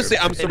 Honestly,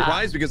 I'm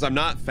surprised because I'm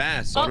not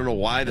fast. So I don't know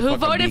why the Who fuck I'm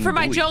voted being for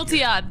my bullied.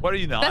 Jolteon? What are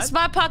you not? That's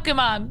my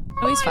Pokemon.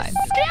 Oh, he's fine.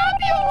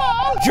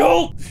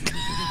 Jolt!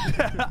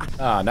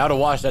 Now to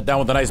wash that down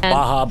with a nice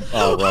Baja.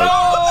 Oh,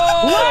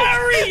 right.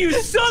 Larry, you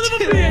son of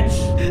a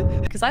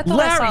bitch! Because I thought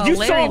I saw Larry, you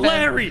Larry saw then.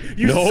 Larry.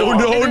 You No, saw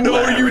no, him.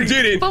 no, you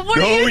didn't. But what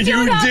no, are you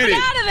doing you hopping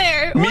didn't. out of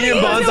there? Me What are and you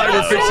Bonsai doing?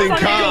 were fixing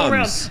Fucking go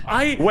comms.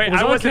 around. Wait,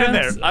 was I on wasn't in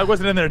there. cams. I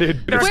wasn't in there, dude.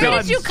 Where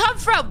There's did you come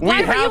from? We Why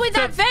were have you in to-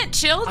 that vent,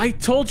 Shield? I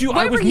told you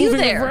Why I was were you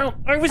moving there? around.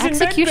 I was in vent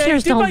bay,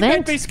 Executioners did don't my vent.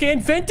 vent bay scan,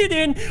 vented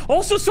in,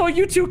 also saw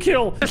you two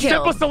kill. The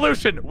simple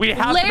solution. We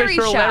have to Larry make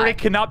sure shot. Larry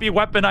cannot be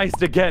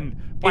weaponized again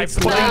by It's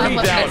putting Larry. me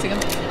I'm down. weaponizing him.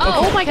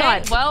 Oh, my okay.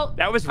 God. Well,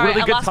 That was all right,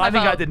 really I good lost my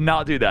timing. I vote. did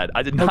not do that.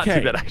 I did not Okay,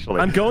 do that actually.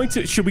 I'm going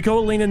to. Should we go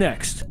Elena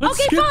next? Let's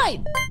Okay, skip.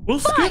 fine. We'll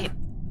Fine. skip.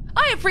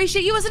 I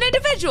appreciate you as an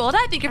individual, and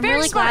I think you're I'm very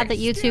really smart. glad that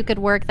you two could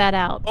work that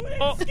out.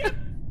 Oh,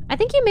 I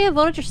think you may have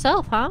voted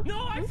yourself, huh?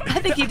 No, I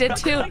think you did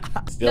too.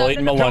 Still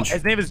eating my lunch.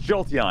 His name is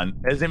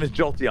Jolteon. His name is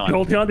Jolteon.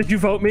 Jolteon, did you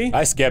vote me?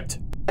 I skipped.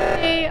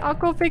 Hey, I'll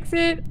go fix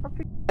it.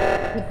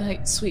 Good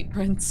night, sweet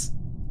prince.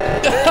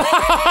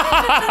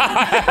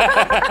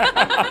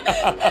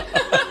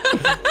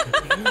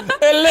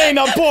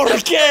 Elena, ¿por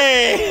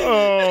qué?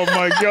 Oh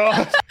my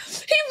god.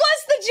 He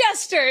was the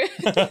jester.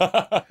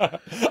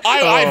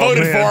 I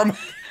voted for him.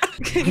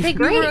 Hey, You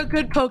were a great.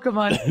 good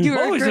Pokemon. You were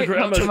a Always great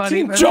I'm a Pokemon.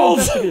 team Ethan.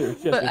 Jolt!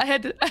 But I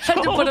had to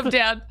put him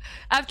down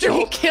after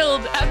he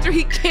killed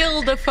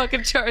a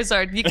fucking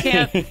Charizard.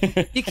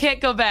 You can't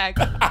go back.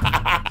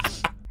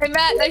 Hey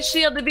Matt, nice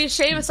shield. It'd be a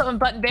shame if someone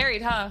button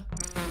buried, huh?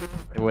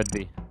 It would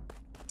be.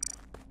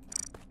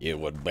 It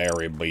would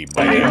bury me, Wait,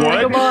 baby.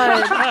 what? Oh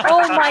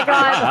my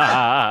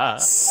god.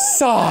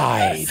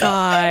 Side. We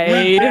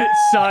get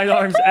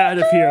sidearms out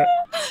of here.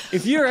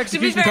 If you're To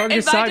be execution fair, in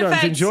target my sidearms,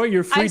 defense, enjoy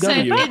your free I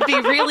said W. it'd be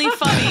really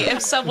funny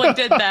if someone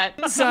did that.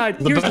 Side,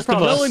 here's the best of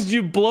problem. Not us. only did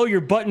you blow your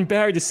button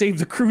barrier to save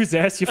the crew's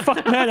ass, you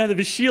fucked Matt out of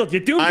his shield. You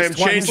doomed I us am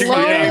twice. changing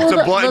my name to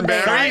Blow Button the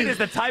Berry. Ryan is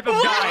the type of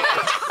guy.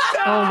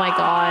 Oh my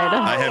god.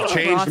 I have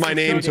changed my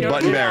name to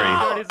Button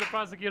Berry. He's the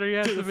prosecutor. He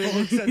has to be.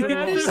 What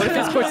if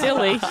it's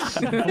Cortilli?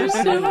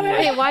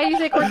 Wait, why do you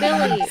say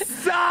Cortilli?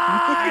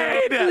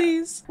 Side.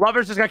 Please.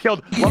 Lovers just got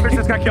killed. Lovers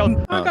just got killed.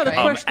 I got a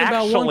question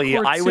about one actually,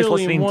 I was Cortilli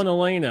listening and one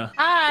Elena.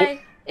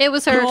 Hi. It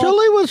was her.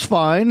 Tilly was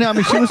fine. I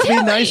mean, she was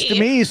being nice to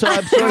me, so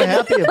I'm sort of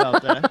happy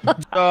about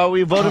that.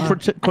 We voted for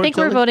I think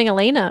we're voting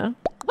Elena.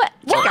 What?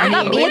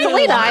 Not me. It's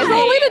Elena.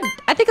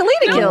 I think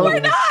Elena killed. We're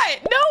not.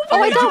 No.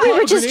 Oh, I thought we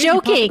were just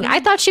joking. I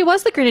thought she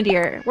was the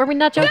grenadier. Were we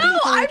not joking? No,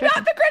 I'm not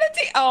the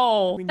grenadier.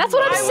 Oh, that's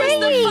what I'm saying.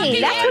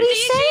 That's what he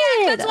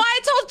said. That's why I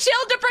told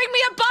Chill to bring me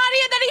a body,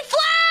 and then he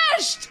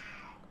flashed.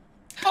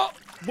 Oh.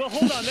 Well,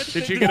 hold on.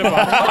 Did you get a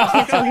body?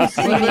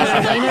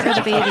 Elena or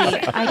the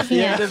baby? I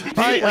can't.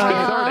 Right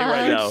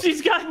now.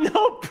 She's got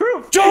no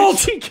proof. Jolt!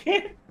 She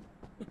can't.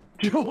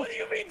 What do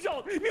you mean,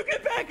 Jolt? You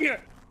get back here.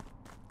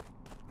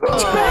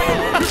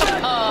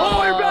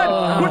 Oh, you're bad.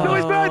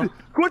 Cortelli's bad.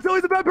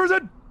 Cortelli's a bad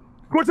person.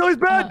 Cortelli's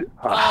bad.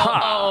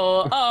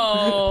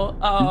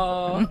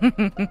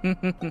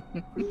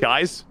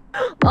 Guys.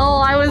 Oh,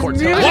 I was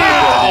muted.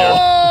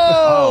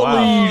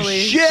 Holy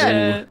shit.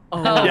 Yeah,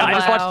 I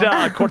just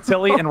watched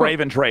Cortelli and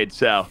Raven trade,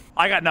 so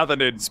I got nothing,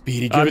 dude.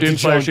 Speedy, give it to Doomslayer,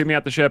 Junk. shoot me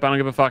at the ship. I don't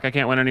give a fuck. I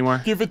can't win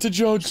anymore. Give it to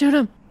Junk. Shoot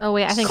him. Oh,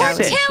 wait, I think I was.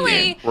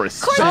 Cortelli!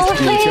 Oh,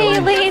 hey,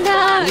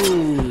 Elena.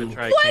 What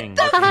the What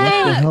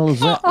the hell is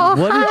that? Oh,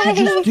 What did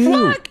you just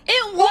do? fuck?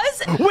 It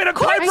was Win a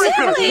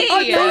tiebreaker!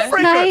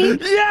 Cortelli!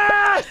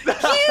 Yes!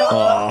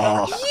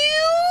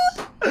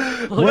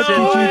 What did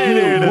you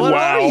do? What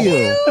are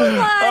you?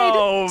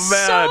 Oh, man.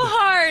 So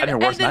hard, your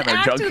and worst then nightmare,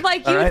 acted Junk.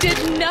 like you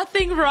did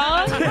nothing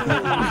wrong. Good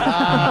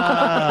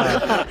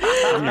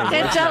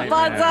job,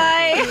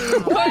 Bonsai.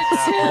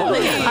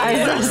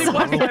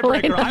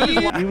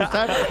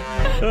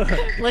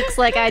 Looks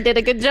like I did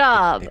a good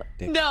job.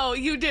 No,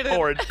 you didn't.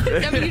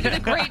 I mean, you did a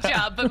great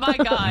job, but my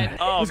God.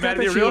 Oh, man,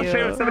 it'd be a real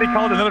shame if somebody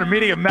called another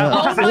meeting and Matt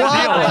lost his deal.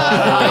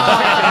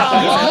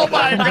 Oh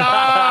my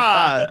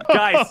god!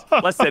 Guys,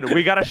 listen,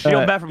 we got to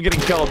shield Matt from getting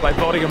killed by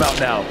voting him out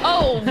now.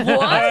 Oh, what? All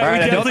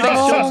right, I don't think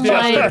Oh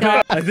my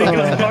god. I think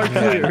it's hard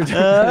cleared.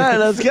 All right,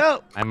 let's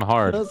go. I'm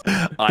hard.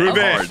 Prove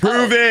it.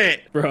 Prove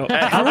it. Bro,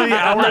 How many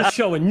I'm hours? not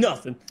showing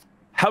nothing.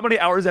 How many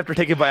hours after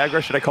taking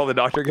Viagra should I call the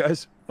doctor,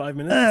 guys? 5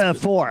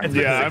 minutes. 4.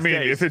 Yeah, I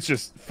mean, if it's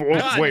just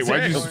 4. Wait,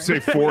 why'd you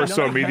say 4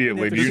 so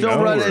immediately? Do you Just don't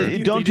know? run or-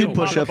 it. Don't do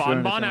push-ups or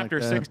Bonbon anything after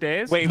like that. 6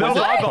 days. Wait, What?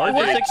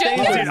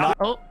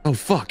 What? Oh,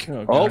 fuck.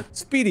 Oh,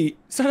 Speedy.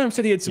 Saddam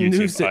said he had some YouTube,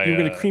 news that you were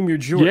gonna cream your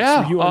jorts.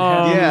 Yeah, Were you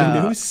unhappy yeah.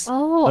 with the news?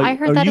 Oh, I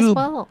heard that as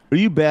well. Are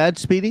you bad,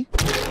 Speedy?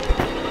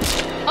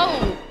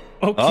 Oh.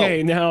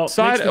 Okay, now.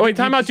 Wait,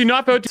 time out. Do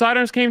not vote.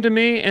 Sidearms came to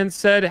me and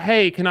said,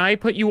 hey, can I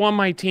put you on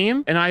my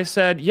team? And I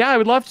said, yeah, I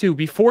would love to.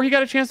 Before he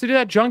got a chance to do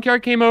that,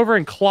 Junkyard came over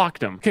and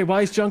clocked him. Okay,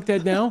 why is Junk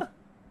dead now?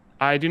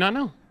 I do not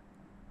know.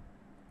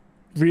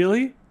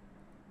 Really?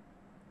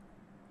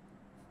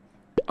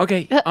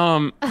 Okay,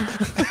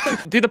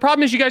 dude, the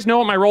problem is you guys know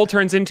what my role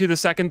turns into the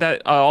second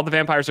that all the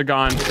vampires are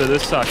gone, so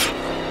this sucks.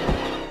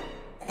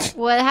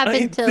 What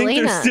happened to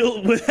Elena?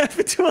 What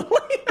happened to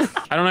Elena?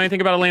 I don't know anything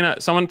about Elena.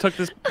 Someone took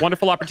this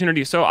wonderful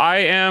opportunity. So I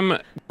am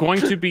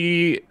going to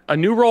be a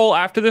new role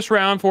after this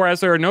round for as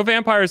there are no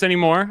vampires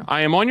anymore.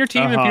 I am on your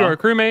team if you are a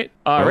crewmate.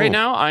 Right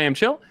now, I am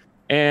chill.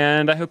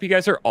 And I hope you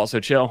guys are also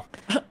chill.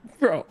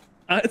 Bro,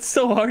 it's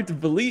so hard to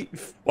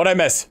believe. What'd I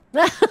miss?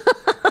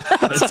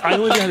 I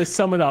literally had to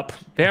sum it up.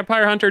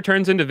 Vampire Hunter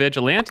turns into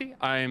Vigilante.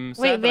 I'm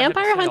sad Wait, that I had to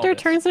Vampire say all Hunter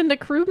this. turns into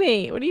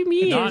crewmate. What do you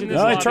mean? Not in this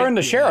No, I lobby. turned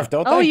to sheriff,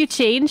 don't Oh, they? you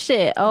changed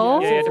it. Oh.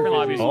 Yeah, different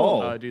lobbies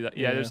Oh. do that.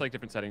 Yeah, there's like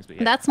different settings. But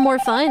yeah. That's more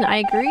fun. I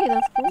agree.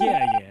 That's cool.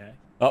 Yeah.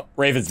 Oh,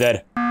 Raven's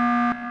dead.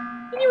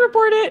 Can you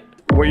report it?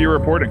 What are you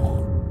reporting?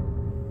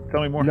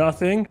 Tell me more.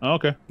 Nothing. Oh,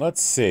 okay.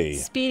 Let's see.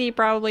 Speedy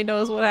probably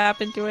knows what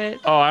happened to it.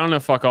 Oh, I don't know.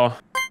 Fuck all.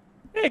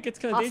 Hey, it gets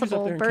kind of dangerous up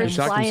Possible there. in birds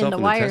Shocked fly himself into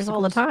in the wires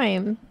all the testicles?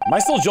 time. Am I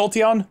still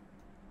Jolteon?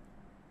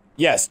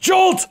 Yes,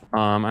 Jolt!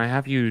 I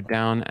have you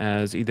down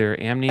as either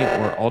Amni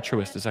or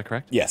Altruist. Is that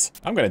correct? Yes.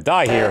 I'm gonna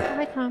die here.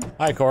 Hi, Tom.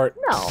 Hi, Court.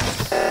 No.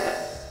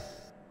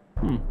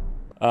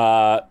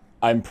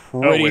 I'm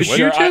pretty wait,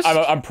 sure. what?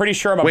 I'm pretty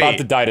sure I'm about Wait.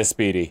 to die to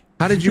Speedy.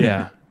 How did you?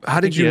 Yeah. How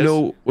did he you is.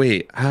 know?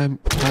 Wait. How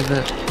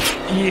that?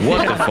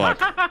 What the fuck?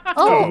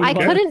 Oh, I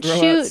okay. couldn't Throw out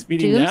shoot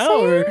Speedy now,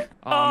 or- Doomslayer?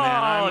 Oh,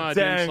 man, I'm a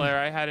dang. Doomslayer.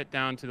 I had it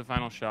down to the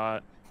final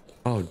shot.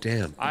 Oh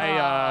damn.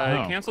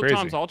 I Oh, canceled crazy.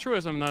 Tom's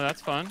altruism, though.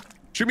 That's fun.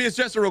 Shoot me as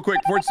Jester real quick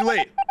before it's too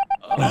late.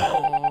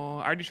 Oh,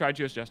 I already tried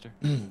you as Jester.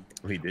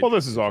 He did. Well,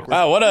 this is awkward.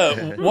 Wow, what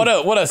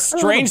a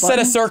strange set of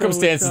button, so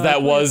circumstances it's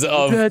that was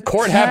of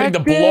Court having to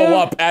blow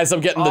up as I'm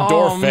getting the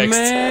door fixed.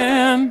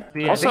 Man.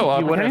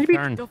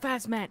 Also, Go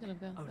fast, Matt.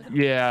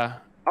 yeah.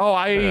 Oh,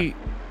 I.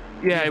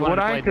 Yeah, would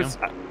I? Cause,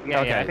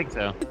 okay. I think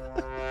so.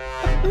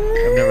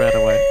 I've never had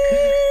a way.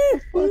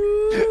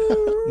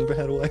 Never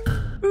had a way.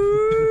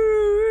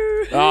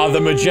 Ah, the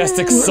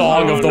majestic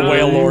song of the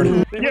Whale Lord.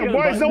 Yeah,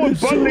 why is no one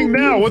buttoning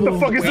now? What the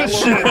fuck is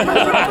this shit?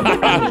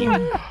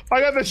 I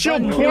got the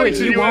shield points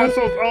and you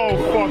assholes. Oh,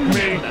 fuck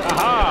me.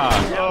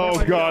 Aha!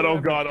 Oh, God, oh,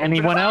 God. Oh,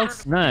 Anyone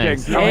else?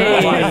 Nice.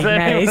 Hey,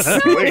 nice.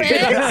 Wait.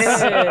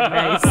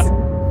 nice.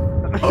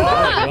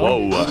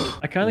 Whoa.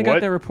 I kind of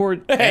got that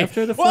report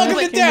after the welcome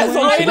flash to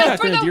death, came I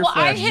out. went for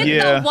I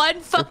hit the one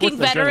fucking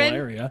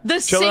veteran, the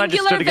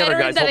singular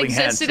veteran that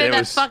existed in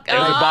that fuck.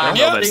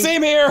 Yep,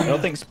 same here. I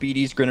don't think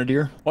Speedy's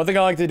Grenadier. One thing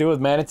I like to do with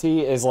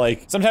Manatee is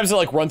like sometimes he'll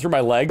like run through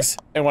my legs,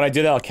 and when I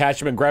do that, I'll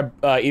catch him and grab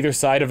either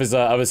side of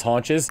his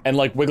haunches and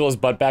like wiggle his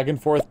butt back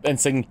and forth and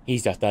sing,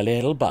 "He's just a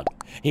little bug.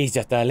 He's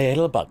just a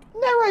little bug."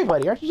 Isn't that right,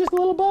 buddy? Aren't you just a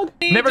little bug?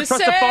 Never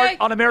trust a fart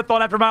on a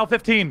marathon after mile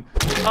 15.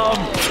 voted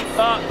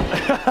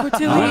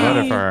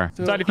for her.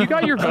 So, if you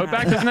got your vote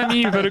back, doesn't that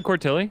mean you voted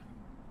Cortilli?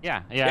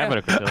 Yeah, I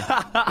voted Cortilli.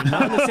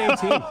 Not on the same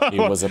team. He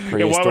was a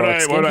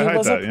prehistoric skin. He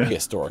was a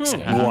prehistoric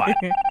skin. What?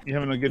 You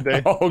having a good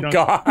day? Oh,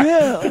 God.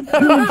 Yeah, I'm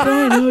doing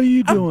fine. How are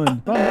you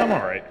doing? I'm all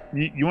right.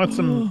 You want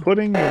some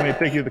pudding? You want me to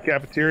take you to the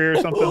cafeteria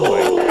or something?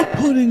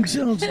 Pudding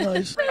sounds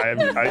nice.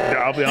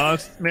 I'll be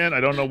honest, man. I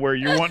don't know where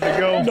you're wanting to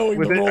go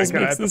with it. I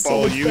kind of have to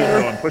follow you,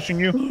 so I'm pushing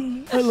you.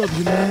 I love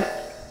you, man.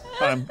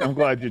 I'm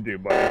glad you do,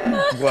 buddy.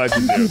 I'm glad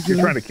you do. You're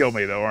trying to kill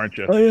me, though, aren't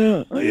you? I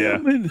am. Yeah.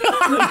 I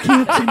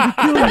can't seem to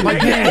kill you. I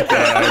can't.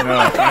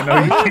 I know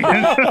you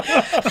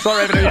can't.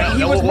 Sorry,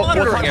 he was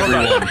monitoring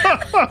everyone.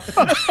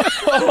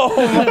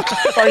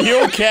 Are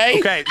you okay?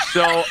 Okay,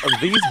 so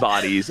these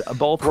bodies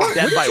both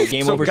stand by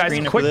Game so over guys,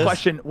 screen quick for this?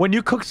 question. When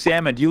you cook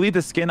salmon, do you leave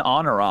the skin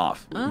on or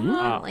off?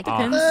 Like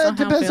depends It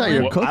depends how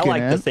you're cooking, I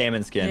like man. the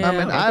salmon skin. Yeah. I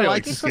mean, I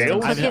like the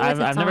scales. I've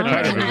never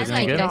tried it. Is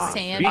it good? I'm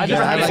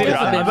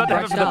about to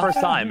have it for the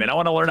first time, and I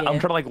want to learn. I'm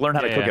trying to like learn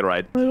how to cook it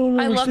right. I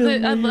love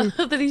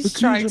that he's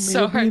trying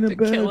so hard to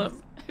kill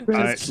him.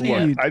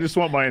 Look, I just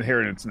want my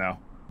inheritance now.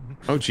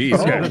 Oh, geez.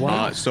 Okay.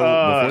 So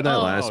before that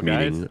last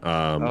meeting,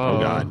 oh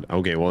God.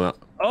 Okay, well.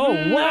 Oh,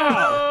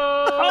 wow.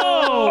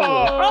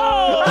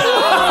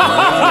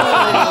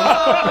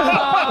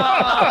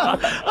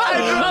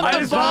 I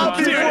just bombed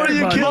before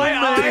you killed me.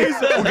 My eyes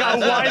got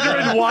wider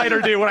and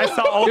wider, dude, when I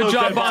saw all those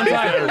dead bodies.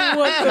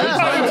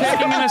 I'm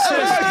taking an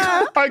assist.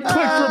 I clicked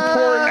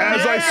report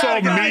as I saw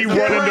me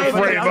run into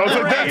frame. I was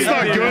like, that's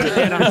not good.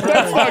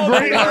 That's not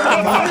great.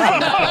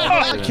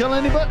 Kill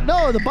anybody?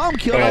 No, the bomb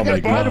killed. I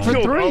got credit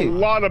for 3. A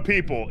lot of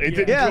people. It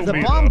didn't kill the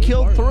me, bomb though.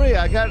 killed 3.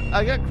 I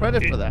got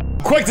credit for that.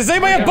 Quick, does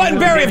anybody have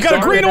Buttonberry? I've got a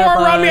green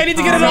aura around me. I need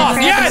to get it off.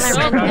 Yes!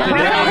 Get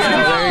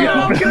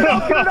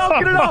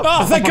it off.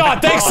 Oh, thank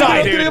God. Thanks,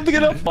 side. Get it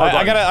up.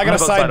 I got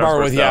a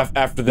sidebar with you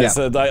after this.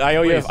 I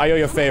owe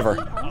you a favor.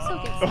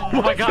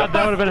 Oh my God,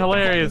 that would have been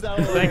hilarious.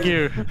 Thank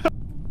you.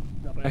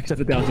 I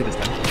accepted down to this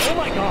time. Oh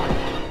my God.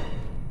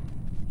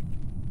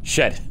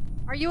 Shit.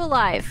 Are you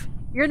alive?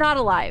 You're not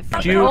alive.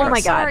 Oh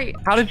my God.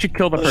 How did you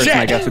kill the person? Shit.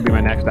 I guess would be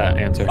my next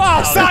answer.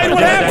 Oh, side,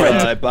 what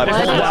happened? I pulled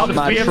out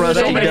my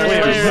trusty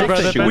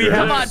We have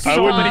Come on,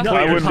 so many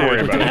I wouldn't worry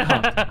about it.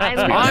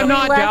 I'm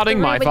not doubting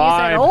my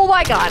vibe. Oh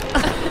my God.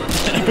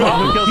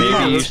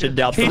 Maybe you should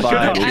doubt the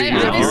vibe.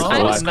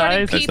 I'm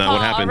escorting That's people not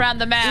what happened. around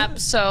the map,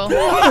 so.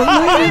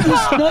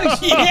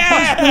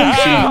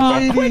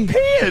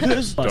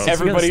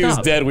 Everybody who's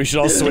dead, we should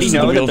all Did switch he to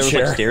the know that there was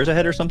wheelchair. like stairs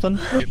ahead or something?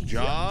 Good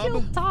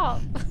job.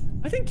 Top.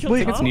 I think I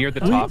think it's near the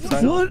top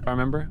side, if I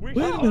remember. Wait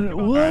a minute,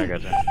 what?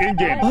 In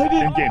game.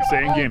 In game.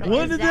 Say in game.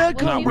 When did that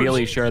I'm not come?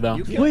 really sure though.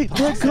 Wait,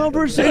 that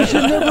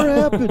conversation never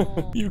happened.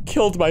 You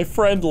killed my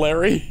friend,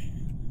 Larry.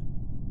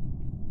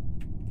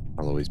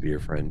 I'll always be your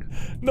friend.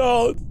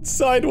 No,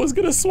 Side was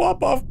gonna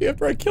swap off me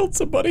after I killed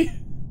somebody.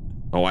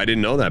 Oh, I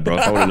didn't know that, bro.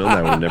 If I would have known that,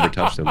 I would have never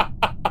touched him.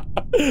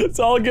 It's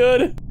all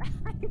good.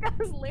 I think that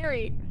was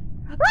Larry.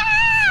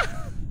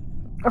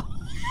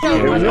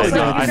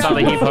 I saw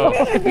the heap hope.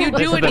 If you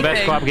This do is the best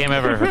anything, co-op game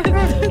ever.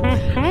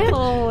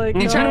 Oh my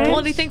God. you trying to pull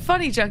anything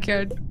funny,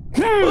 Junkyard?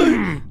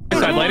 I'd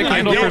light a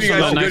candle for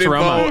some nice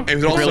aroma. It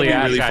would also Really be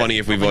add really guys. funny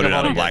if we voted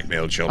out a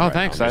blackmailed children. Oh,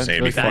 thanks. I'm just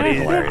saying, it'd be That funny,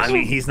 is- hilarious. I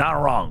mean, he's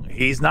not wrong.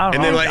 He's not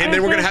And wrong.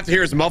 then we're gonna have to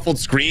hear his muffled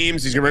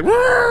screams. He's gonna be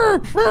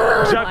like,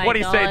 Chuck, what do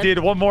you say, dude?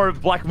 One more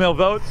blackmail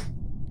vote?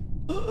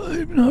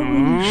 I'm not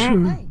really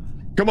sure.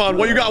 "Come on,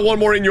 well, you got one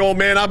more in you, old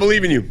man. I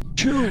believe in you."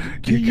 Joe,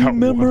 can you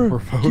remember?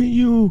 Can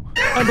you?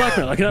 I'm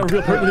blackmail. I cannot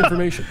reveal pertinent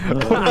information.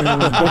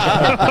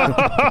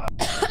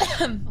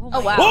 Oh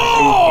wow.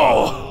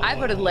 Oh! I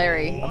voted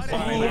Larry.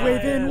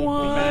 Within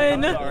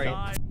one. Bam,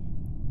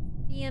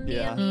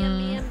 Yeah. bam,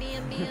 bam,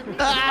 bam, bam,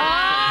 bam.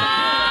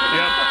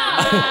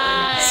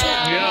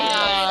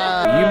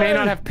 You may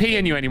not have pee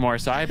in you anymore,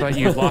 Sai, but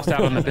you've lost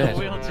out on the bid.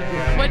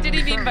 What did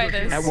he mean by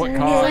this? At what What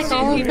cost?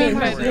 did he mean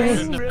by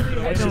this? I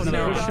don't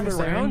know. Push him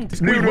around.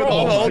 Dude, with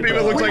all the old people,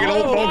 it looks like an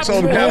old folks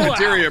home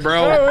cafeteria,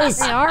 bro.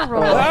 They are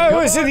rolling. I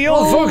was in the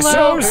old folks'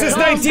 home since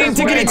Hearing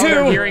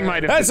 1922.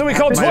 might have- That's what we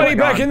called might 20 have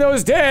back gone. in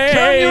those days.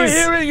 Turn your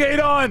hearing aid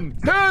on!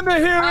 Turn the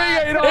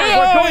hearing aid on!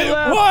 We're going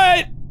left.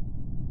 What?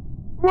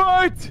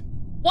 What?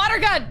 Water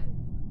gun.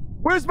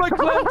 Where's my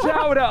clam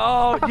chowder?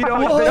 Oh, you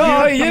know, it's been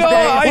Oh, used you these know,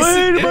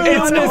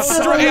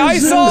 days. I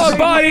saw a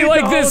body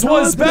like this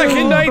once back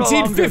in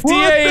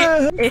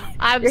 1958.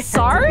 I'm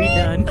sorry?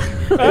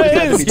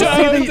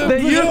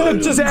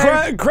 Just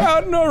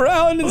crowding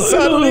around, and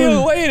suddenly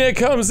Elena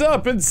comes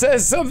up and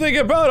says something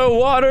about a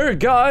water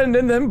gun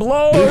and then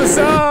blows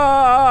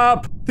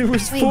up. There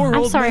was Wait, four I'm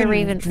old sorry, men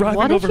Raven. driving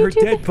What did over you her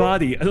do dead to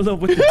body. I don't know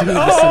what to do in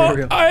this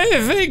scenario. I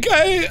think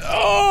I.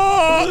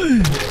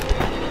 Oh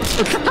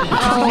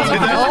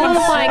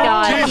my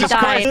god, he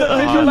died.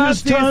 I knew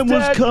this time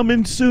was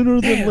coming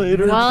sooner than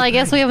later. Well, I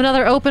guess we have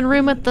another open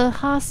room at the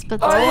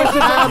hospital.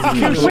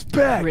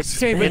 Let's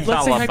say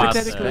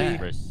hypothetically.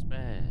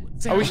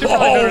 Oh, we should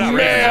Oh,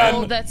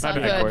 man. that's not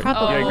That'd be good. cool.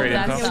 Oh, Yeah, great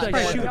that's info.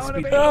 not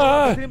good.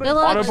 Good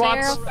luck,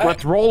 Autobots, Sheriff.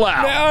 let's roll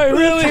out. I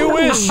really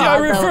wish I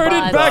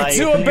reverted back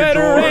to a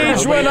better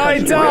age when I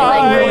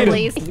died.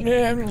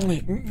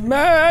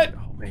 Matt,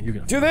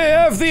 do they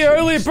have the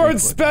early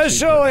bird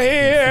special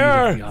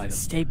here?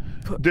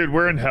 Dude,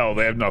 we're in hell.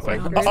 They have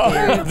nothing.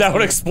 That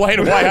would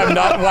explain why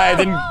I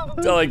didn't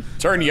like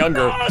turn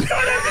younger.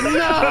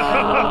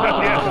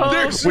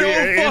 There's no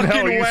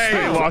fucking way,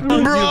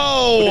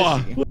 bro.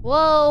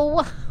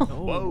 Whoa.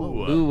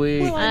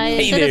 Whoa.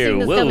 I should have seen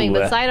this coming,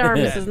 but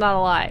sidearms is not a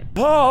lie.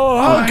 Oh,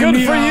 how good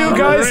for you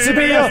guys to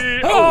be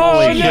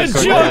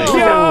the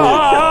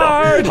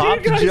junkyard!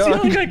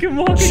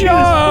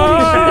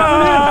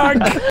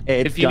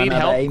 If you need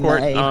help,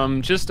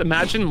 Court, just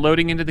imagine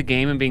loading into the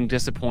game and being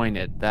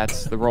disappointed.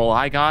 That's the role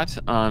I got.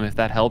 If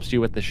that helps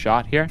you with the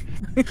shot here.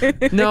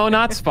 No,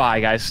 not spy,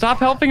 guys. Stop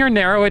helping her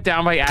narrow it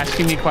down by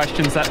asking me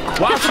questions that.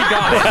 Wow, she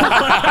got it.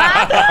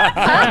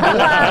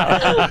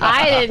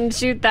 I didn't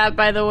shoot that,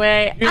 by the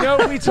way. You know,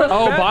 we took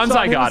Oh,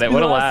 Bonsai got it.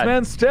 What a lad.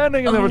 man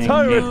standing in the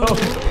retirement home.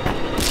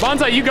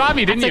 Bonsai, you got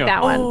me, didn't you?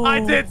 That one. I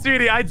did,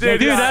 sweetie. I did.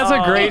 Dude, that's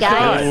a great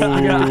shot.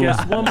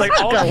 Guess one like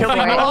all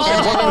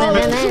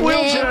killing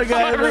wheelchair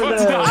guy.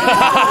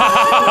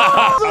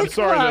 I'm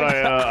sorry that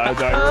I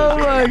died. Oh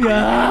my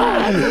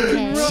god.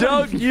 Okay.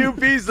 Junk, you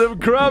piece of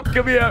crap.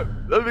 Come here.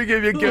 Let me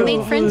give you a I kiss.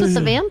 made friends with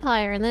the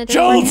vampire and then it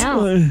didn't work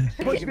out.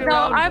 No,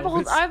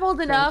 I'm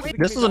old enough.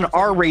 This is an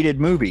R-rated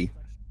movie.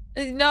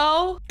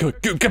 No.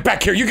 Get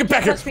back here! You get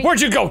back here! Where'd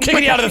you go?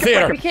 Kicking you out of the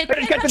theater!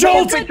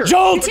 Jolt! Jolt!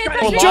 Jolt!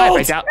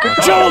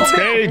 Jolt!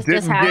 Hey,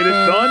 didn't get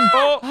it done.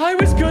 Oh, I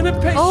was gonna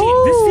pay.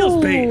 Oh. This feels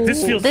bait.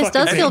 This feels. This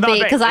does feel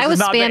bait because I was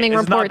spamming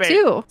report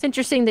too. It's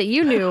interesting that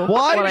you knew.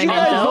 Why what did you I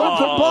guys meant, vote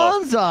for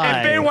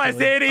Bonsai? If it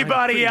was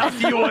anybody else,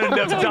 you wouldn't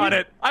have done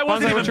it. I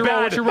wasn't even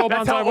bad. What's your roll,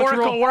 That's Bonsai? how What's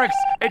your Oracle roll? works.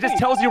 It just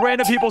tells you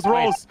random people's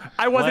roles.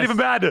 I wasn't even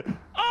bad.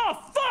 Oh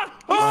fuck!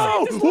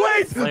 Oh,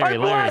 wait! Larry,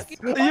 Larry.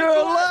 You're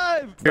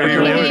alive.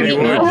 Cordelia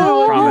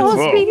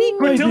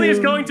is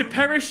going to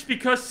perish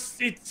because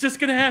it's just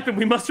gonna happen.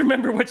 We must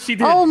remember what she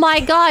did. Oh my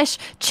gosh!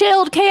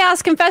 Chilled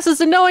Chaos confesses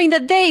to knowing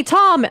that they,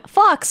 Tom,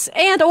 Fox,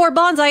 and or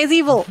Bonsai is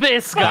evil.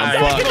 This guy.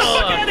 Get the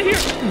fuck out of here!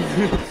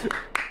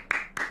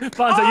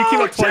 Bonsai, you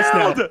came up twice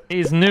now.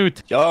 He's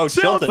Newt. Oh,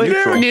 Chilled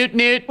neutral. Newt.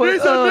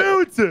 He's a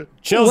newt.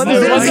 Chill's What new.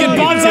 is Let's this? get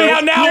Bonsai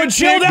out now and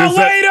chilled out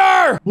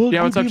later! Well,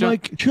 Yeah, what's up, Joe?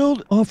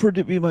 Chilled offered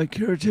to be my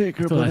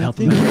caretaker, but I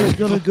think he's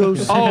gonna go.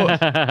 So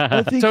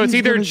it's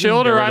either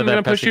Chilled or I'm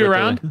gonna push you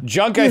around?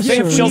 Junk, I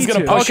think Chill's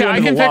gonna push you Okay, I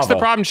into can the fix the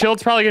lava. problem.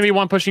 Chilled's probably gonna be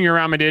one pushing you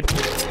around, my dude.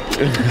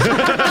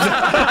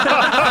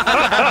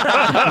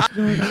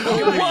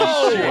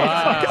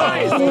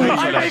 Guys,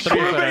 I made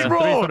crewmate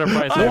roll.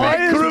 Why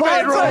is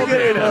Bonsai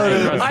getting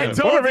voted? I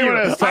told everyone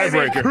you. has I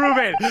made tiebreaker.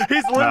 crewmate.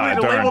 He's literally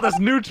darn. labeled as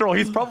neutral.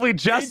 He's probably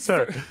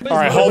Jester. All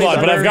right, hold on,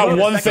 but I've got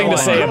one thing to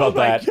say about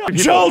that.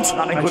 Jolt!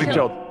 Not including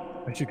Jolt.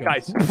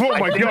 Guys, Oh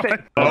my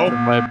god.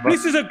 Oh.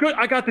 This is a good.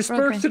 I got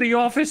dispersed to the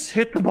office.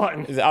 Hit the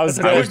button. I was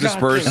I was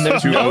dispersed to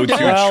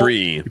O2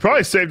 tree. You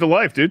probably saved a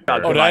life, dude. Oh,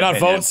 did I not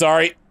vote?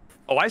 Sorry.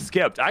 Oh, I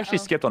skipped. I actually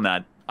skipped on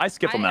that. I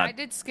skipped on I that.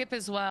 did skip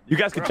as well. You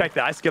guys can check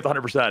that. I skipped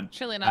 100%.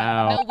 Chilling Ow.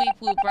 out. No weep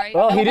whoop, right?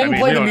 Well, he didn't I mean,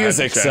 play we the don't have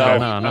music, to check so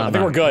that. I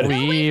think we're good.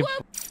 We.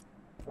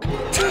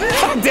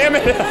 Damn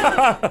it!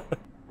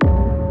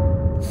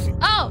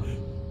 Oh.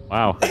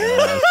 Wow.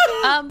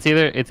 It's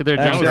either Actually,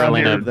 Junk or I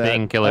Elena believe that.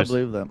 being I killers.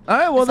 believe them. All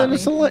right, well then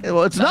it's Elena.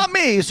 Well, it's not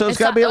me, so it's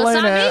gotta be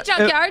Elena. It's not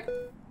me, Junkyard.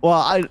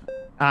 Well,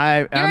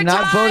 I'm Your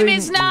not time voting.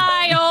 is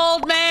nigh,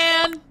 old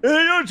man.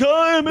 Your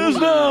time is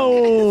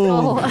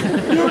now.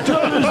 Your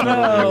time is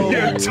now.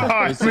 Your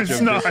time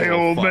is nigh,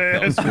 old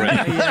man.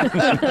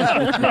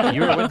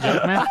 You were with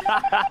Junk, man?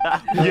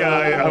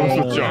 Yeah, I was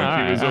with Junk.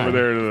 Alright, He was over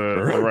there to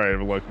the right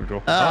of life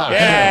control. Yay!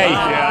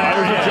 Yeah, I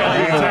was with Junk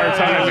the entire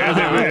time,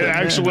 man. It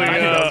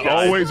actually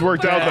always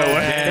worked out that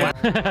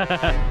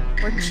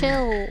way. We're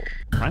chill.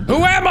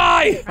 Who am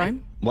I?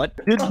 What?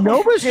 Did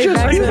Novus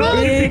just do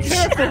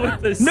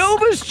that?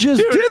 Novus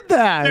just did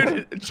that.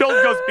 Dude, Jolt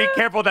goes, be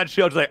careful with that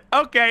shield. She's like,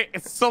 okay,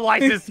 it's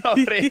slices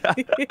somebody.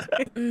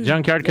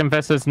 Junkyard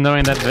confesses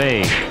knowing that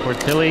they,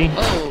 Cortilli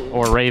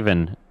or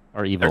Raven,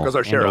 are evil. There goes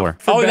our and sheriff. or.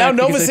 Oh, now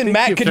because Novus I and think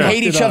Matt you can fucked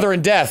hate it each up. other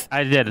in death.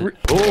 I did.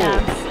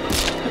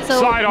 So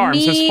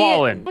Sidearms has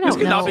fallen. I This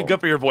don't cannot be know. good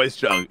for your voice,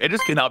 Jung. It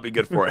just cannot be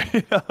good for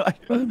it.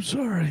 I'm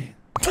sorry.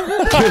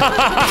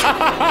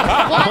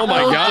 Oh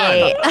my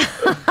god.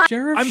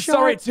 I'm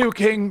sorry too,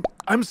 King.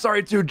 I'm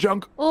sorry too,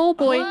 Junk. Oh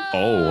boy.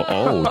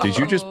 Oh, did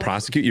you just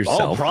prosecute Oh,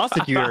 yourself?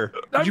 prosecutor.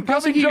 Did you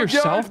prosecute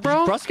yourself,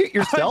 bro? Prosecute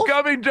yourself?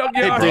 I'm coming,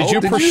 Junkyard. Did you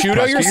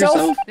prosciutto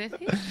yourself?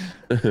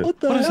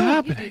 What is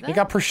happening? He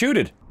got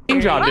prosciuted.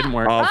 King job didn't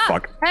work. Oh,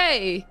 fuck.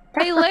 Hey.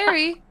 Hey,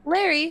 Larry,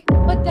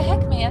 what the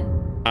heck, man?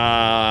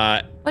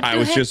 I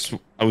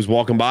was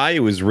walking by. It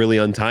was really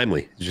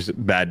untimely. It's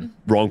just bad,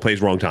 wrong place,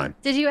 wrong time.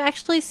 Did you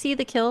actually see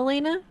the kill,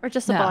 Elena, or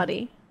just a No,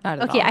 body? not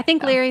at Okay, all. I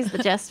think No. Larry's the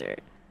jester.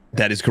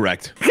 That is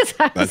correct.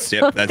 That's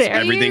so that's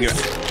everything.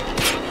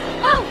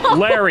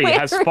 Larry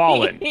has Larry.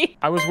 fallen.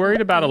 I was worried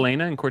about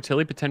Elena and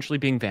Cortilli potentially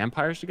being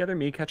vampires together.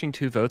 Me catching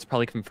 2 votes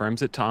probably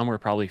confirms it. Tom, we're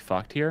probably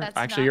fucked here. That's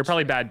Actually, not you're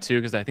probably true. bad too,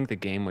 because I think the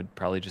game would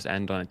probably just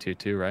end on a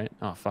 2-2, right?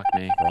 Oh, fuck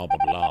me. Blah, blah,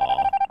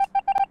 blah.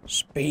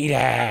 Speedy.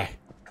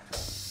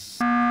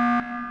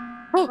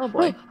 Oh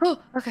boy. Oh,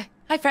 okay.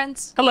 Hi,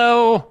 friends.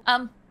 Hello.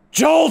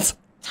 Jolt!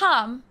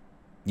 Tom.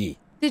 Ye.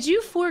 Did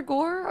you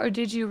forgore or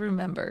did you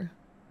remember?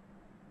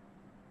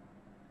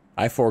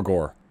 I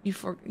forgore. You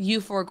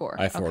forgore.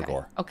 I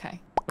forgore. Okay.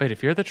 Wait,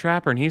 if you're the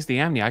trapper and he's the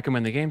Amni, I can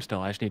win the game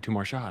still. I just need 2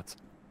 more shots.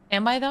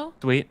 Am I though?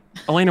 Sweet.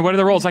 Elena, what are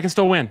the rolls? I can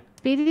still win.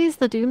 Speedy's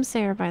the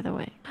doomsayer, by the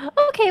way.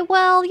 Okay,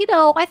 well, you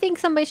know, I think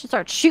somebody should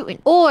start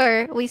shooting,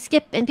 or we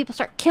skip and people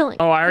start killing.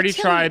 Oh, I already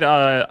tried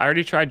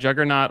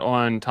Juggernaut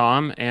on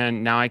Tom,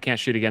 and now I can't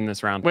shoot again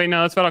this round. Wait,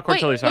 no, that's about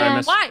Cortilli. Sorry, I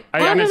missed. Why?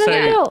 I missed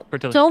saying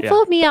Cortilli. Don't Yeah.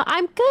 fool me out.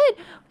 I'm good.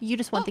 You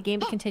just want the game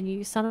to continue,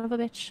 you son of a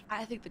bitch.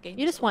 I think the game.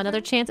 You just want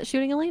another chance at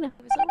shooting Elena.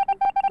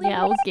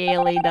 Yeah, okay,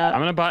 Elena. I'm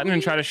gonna button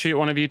and try to shoot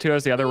one of you two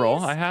as the other roll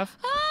I have.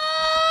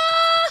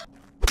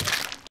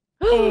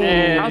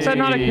 Hey. How's that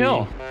not a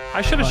kill?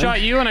 I should have shot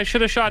you and I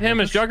should have shot him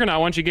as Juggernaut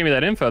once you gave me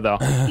that info, though.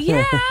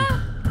 Yeah.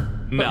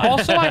 But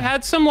also, I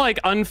had some like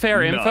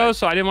unfair info,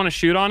 so I didn't want to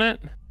shoot on it.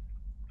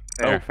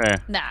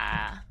 Fair. Nah.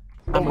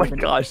 Oh my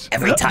gosh.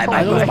 Every time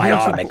I move my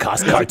arm, it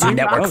costs Cartoon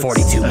Network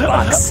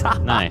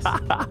 $42. Nice.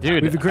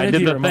 Dude, We've a I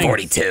did the grenadier thing.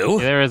 42.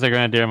 There is a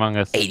grenadier among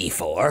us.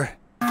 84.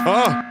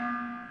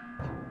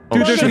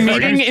 Dude, there's a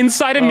meeting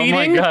inside a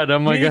meeting. Oh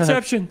my god.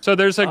 Exception. So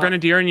there's a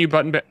Grenadier and you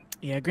button.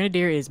 Yeah,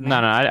 Grenadier is No,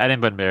 I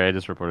didn't button Barry. I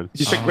just reported.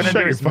 You said Shut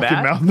Grenadier your is fucking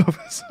Matt? mouth,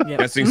 Novus.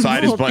 That's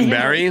inside his button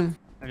Barry. I'm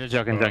just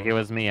joking, Junk. It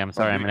was me. I'm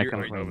sorry. I'm gonna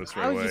complain.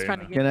 I was just trying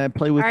to get. Can I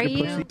play with Are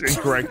your you? pussy?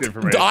 Incorrect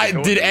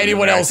information. Did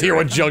anyone else hear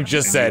what Junk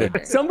just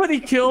said? Somebody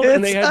killed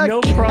and they It's had a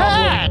no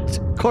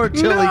problem.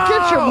 Cortilli,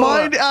 get your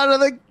mind out of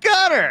the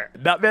gutter!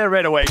 That man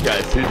ran away,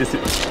 guys.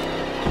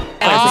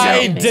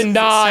 I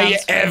deny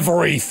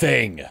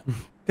everything.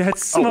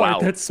 That's smart. wow.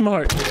 That's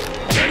smart.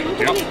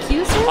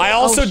 I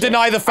also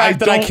deny the fact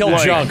that I killed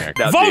Junk.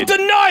 Vote the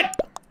nut!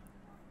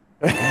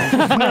 It's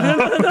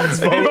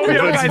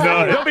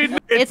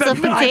a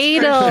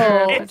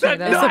potato. It's a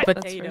nut.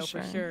 Potato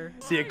for sure.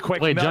 See a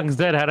quick Wait, nut. Junk's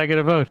dead. How'd I get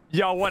a vote?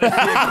 Y'all want to see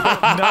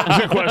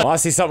a quick nut? Want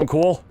to see something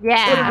cool?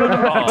 Yeah.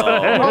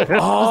 Was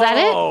that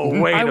it? Oh,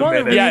 wait I a wanna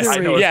minute. Yes, I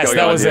know what's yes, going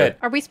that on was here. it.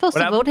 Are we supposed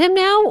to What vote him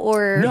now,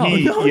 or? No.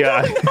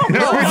 Yeah.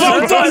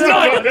 Vote the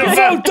nut!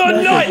 Vote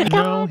the nut!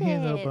 Got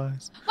it.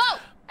 Whoa!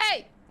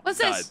 Hey, what's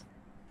this?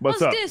 What's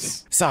up?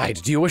 this?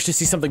 Side, do you wish to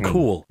see something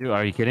cool? Dude,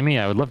 are you kidding me?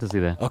 I would love to see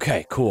that.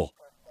 Okay, cool.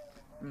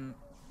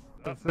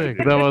 Sick.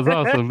 That was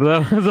awesome.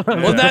 That was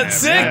awesome. Was that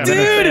sick,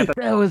 dude?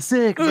 That was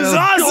sick. It was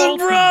awesome,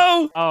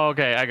 bro! Oh,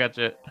 okay. I got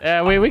you.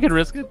 Wait, we can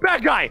risk it.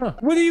 Bad guy.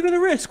 What are you gonna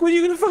risk? What are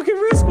you gonna fucking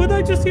risk? What did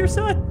I just hear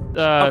said?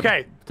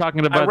 Okay.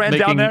 Talking about ran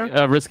making down there.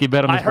 a risky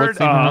bet on the I heard, sports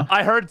team.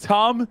 I heard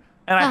Tom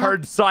and I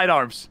heard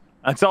sidearms.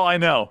 That's all I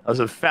know. I was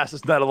the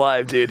fastest nut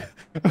alive, dude.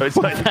 Let me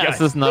tell you guys.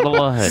 Fastest nut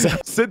alive.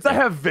 Since I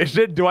have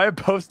vision, do I have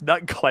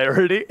post-nut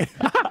clarity?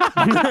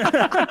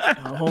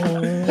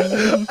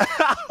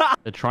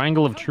 The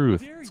triangle of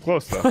truth. It's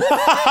close though.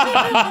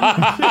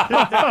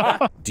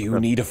 Do you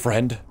need a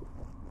friend?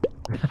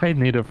 I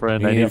need a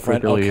friend. You I need need a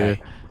friend? Cordelia here.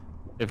 Okay.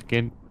 If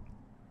can.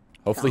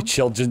 Hopefully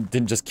Chill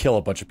didn't just kill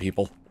a bunch of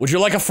people. Would you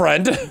like a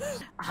friend?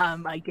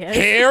 I guess.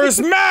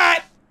 Here's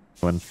Matt!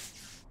 One.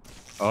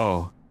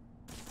 Oh.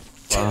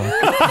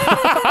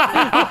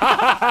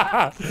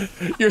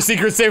 Your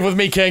secret's safe with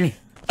me, King.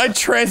 I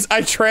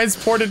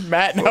transported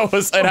Matt and I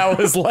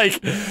was like,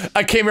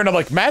 I came here and I'm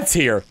like, Matt's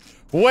here.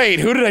 Wait,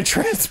 who did I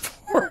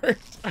transport?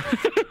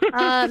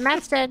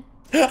 Matt's dead.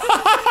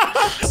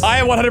 I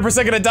am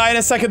 100% gonna die in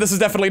a second. This is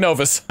definitely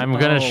Novus. I'm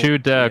gonna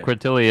shoot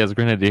Cortilli as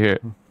Grenadier here.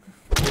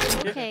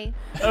 Okay.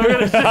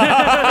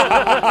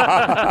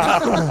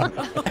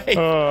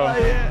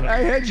 I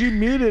had you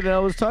muted and I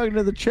was talking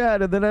to the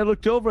chat and then I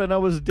looked over and I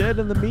was dead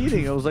in the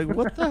meeting. I was like,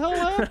 what the hell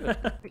happened?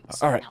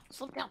 All right.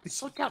 Slow down.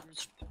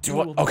 Do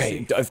what?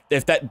 Okay.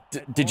 If that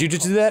did you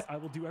just do that? I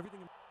will do everything.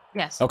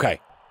 Yes. Okay.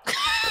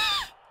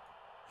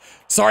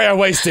 Sorry I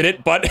wasted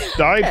it, but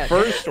Died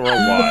first or what?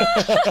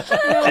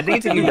 I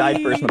think if you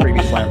died first in the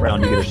previous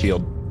round, you get a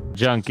shield.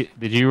 Junk,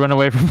 did you run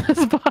away from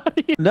this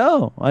body?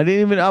 No, I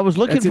didn't even. I was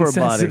looking That's for a body.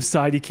 insensitive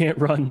side. You can't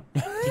run.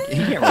 You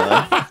can't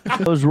run.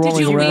 I was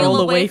rolling you around. reel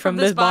away from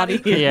this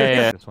body?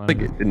 Yeah. I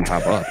think it didn't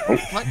pop up. Oh.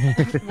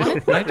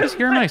 Did I just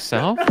hear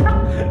myself?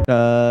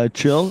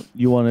 Chill.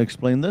 You want to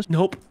explain this?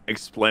 Nope.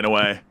 Explain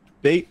away.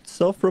 Bait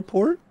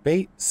self-report?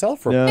 bait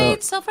self-report. No.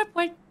 Paid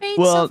self-report. Paid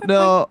Well, self-report.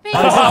 no. Paid Oh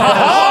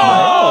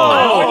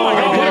my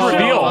god, what a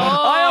reveal.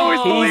 I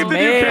always believed in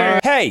you,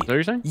 Hey, Is that what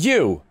you're saying?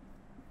 you.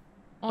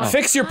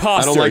 Fix your I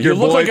posture. don't like you your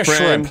look like a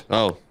boyfriend. shrimp.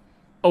 Oh.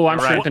 Oh, I'm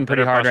All right. shrimping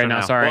pretty hard right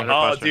now. Sorry.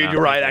 Oh, dude,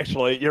 you're right.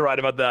 Actually, you're right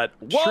about that.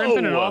 Whoa!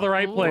 Shrimping in all the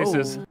right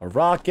places. A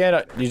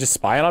rocket. You just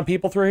spying on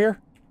people through here?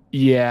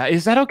 Yeah.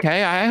 Is that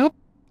okay? I hope.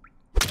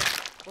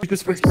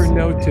 Just whisper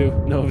no to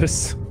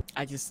Novus.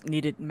 I just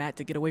needed Matt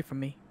to get away from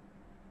me.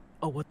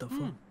 Oh, what the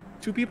fuck?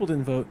 2 people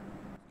didn't vote.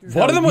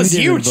 One of them was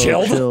you,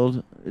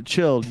 Chilled.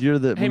 Chilled. You're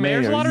the Hey, mayor.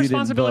 Mayor's a lot of You didn't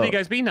responsibility, vote.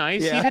 guys. Be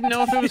nice. Yeah. He didn't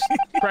know if it was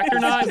correct or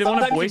not. He didn't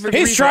want to waste the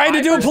He's trying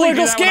to do a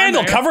political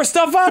scandal. Cover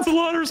stuff up. It's a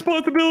lot of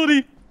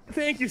responsibility.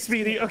 Thank you,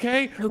 Speedy.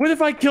 Okay. What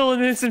if I kill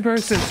an innocent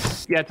person?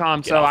 Yeah,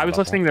 Tom. So I was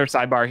listening to their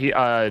sidebar. He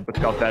what's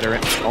called veteran.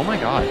 Oh my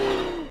God.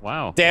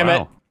 Wow. Damn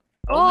it.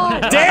 Oh.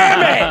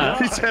 Damn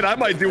He said I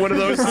might do one of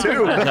those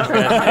too.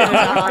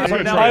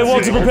 I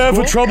want to prepare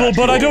for trouble,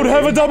 but I don't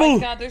have a double. Oh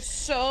my God, there's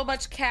so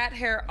much cat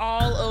hair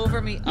all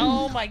over me.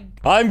 Oh my.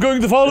 I'm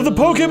going to follow the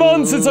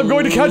Pokemon since I'm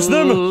going to catch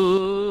them.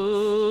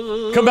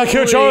 Come back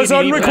here,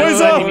 Charizard and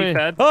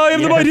Rayquaza. I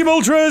am the Mighty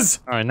Moltres.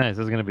 All right, nice.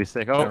 This is gonna be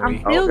sick. Oh,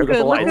 I'm feel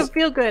good. Look at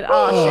feel good.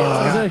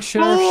 Oh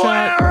shit.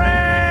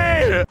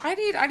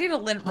 I need a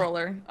lint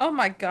roller. Oh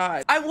my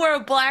God. I wore a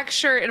black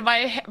shirt and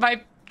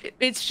my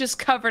it's just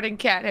covered in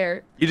cat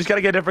hair. You just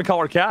gotta get a different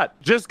color cat.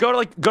 Just go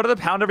to the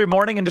pound every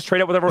morning and just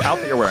trade out whatever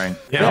outfit you're wearing.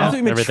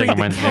 everything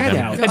reminds me of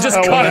him. And just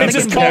call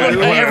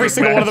them, every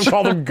single one of them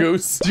call them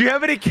Goose. Do you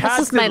have any cats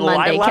This is my in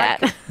Monday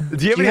lilac? cat.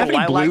 Do you have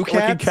any blue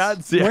lilac-looking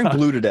cats? Yeah. I'm wearing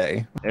blue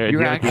today. I'm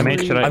going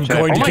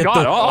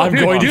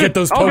to get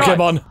those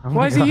Pokemon.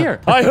 Why is he here?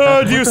 I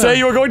heard you say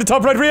you were going to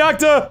top right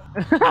reactor.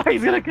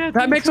 He's gonna catch.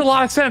 That makes a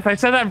lot of sense. I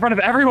said that in front of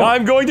everyone.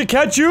 I'm going to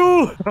catch you.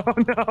 Oh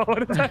no!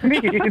 What does that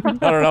mean? I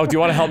don't know. Do you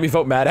want to help me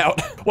vote Matt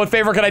out? What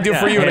favor can I do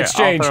for you in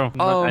exchange?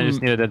 I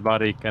just need a dead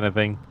body kind of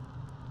thing.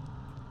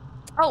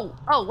 Oh,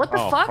 what the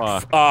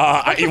fuck?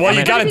 Well,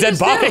 you got a dead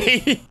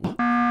body.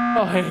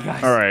 Oh, hey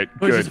guys. All right,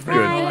 good.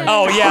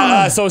 Oh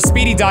yeah. So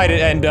Speedy died,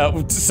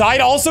 and Side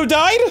also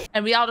died.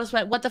 And we all just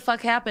went, what the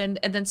fuck happened?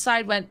 And then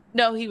Side went,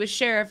 no, he was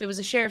sheriff. It was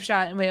a sheriff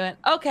shot. And we went,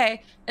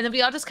 okay. And then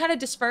we all just kind of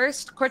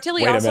dispersed.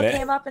 Cortilli also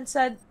came up and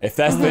said, if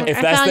that's the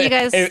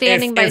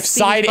if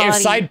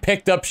Side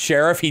picked up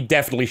sheriff, he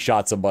definitely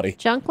shot somebody.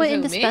 Junk went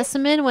into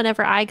specimen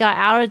whenever I got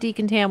out of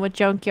decontam with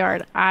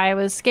Junkyard. I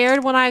was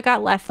scared when I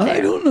got left there. I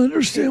don't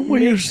understand why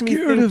you're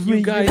scared of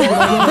me. I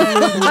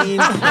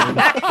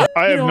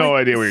have no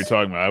idea what you're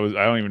talking about.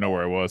 I don't even know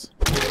where I was.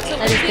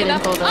 I just get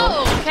info though.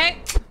 oh, okay.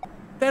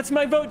 That's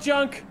my vote,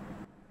 Junk.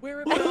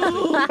 Where am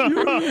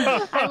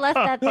I left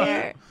that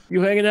there.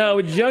 You hanging out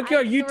with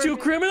Junkyard? You 2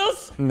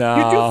 criminals? No.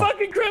 You 2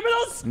 fucking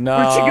criminals? No.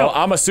 Where'd you go?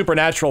 I'm a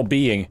supernatural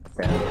being.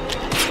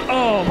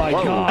 Oh my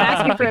God. I'm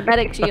asking for a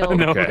medic shield.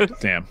 Okay,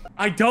 damn.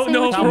 I don't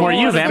know if Tom, were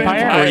you a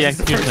vampire or were you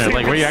executioner?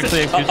 Like, were you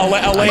actually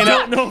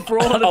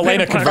executioner?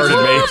 Elena converted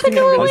me.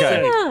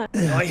 Okay.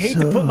 I hate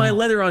to put my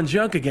leather on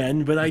Junk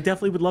again, but I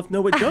definitely would love to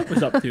know what Junk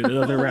was up to the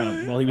other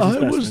round while he was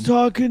in I was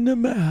talking to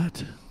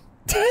Matt.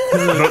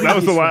 That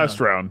was the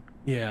last round.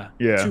 Yeah.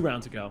 2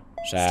 rounds ago.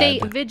 Stay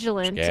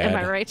vigilant. Am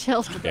I right,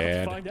 Chills?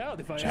 Find out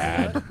if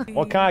I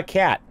What kind of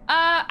cat?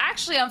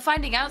 Actually, I'm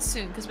finding out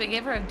soon because we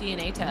gave her a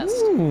DNA test.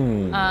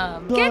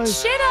 Guys, Get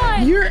shit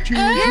on!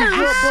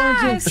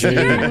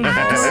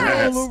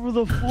 all over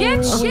the floor.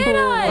 Get shit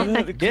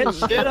on! Get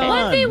shit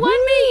on.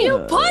 1v1 me, you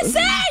pussy!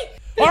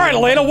 All right,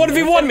 Elena,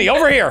 1v1 me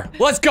over here.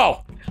 Let's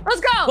go.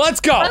 Let's go! Let's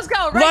go! Let's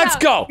go! Right Let's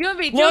now. go! You and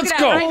me, Let's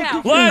go! right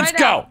now. Let's Right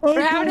go! now.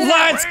 We're having it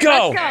Let's out.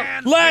 go!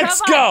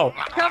 Let's go!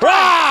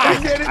 Ah!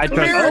 I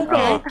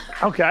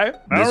trust. Okay.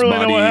 I don't really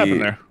know what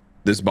happened there.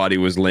 This body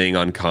was laying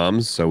on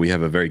comms, so we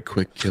have a very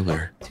quick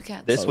killer.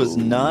 This was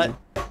not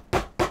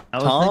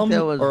Tom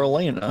or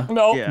Elena.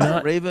 No,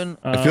 not Raven.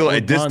 I feel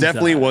like this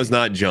definitely was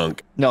not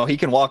Junk. No, he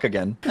can walk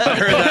again. I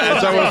heard that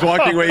as I was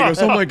walking away. He goes,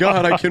 "Oh my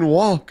God, I can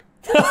walk."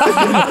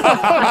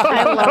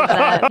 I love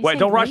that. Wait,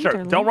 don't rush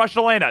her. Don't rush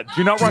Elena.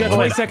 Do not rush 20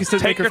 Elena. seconds to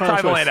Take make her your final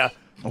time, choice. Elena.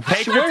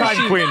 Take your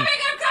time, Queen.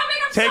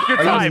 Take your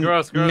time.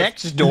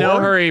 Next door. No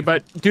hurry,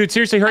 but dude,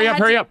 seriously, hurry up,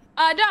 hurry up.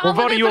 No, We're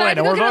voting you,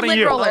 Elena. We're voting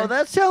you. Oh,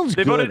 that sounds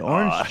They good. voted-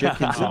 Orange chicken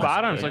The sauce.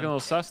 bottom's looking a little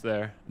sus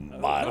there.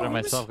 Voted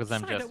myself because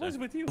I'm Jester.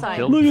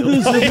 Look at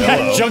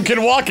this. Junk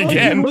can walk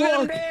again.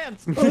 How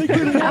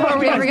are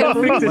we ever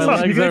gonna fix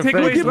My legs are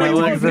fixed. My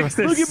legs are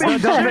fixed. Get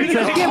back to the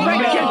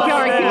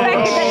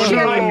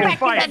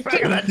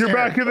You're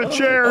back in the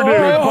chair, dude.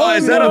 Oh,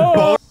 is that a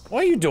bone?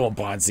 What are you doing,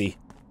 Bonzi?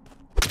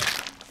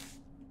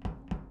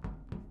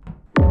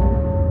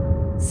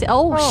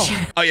 Oh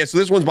shit. Oh yeah, so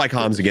this one's by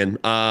comms again.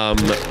 Whoa.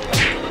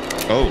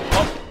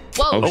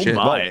 Oh shit.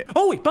 My.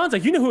 Oh wait, Bonza,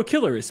 you know who a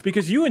killer is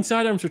because you and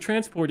Sidearms were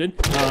transported.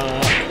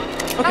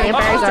 Okay,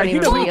 Barry's already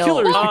you know who a real.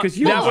 killer is because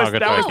you. That was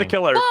good the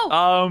killer.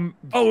 Oh,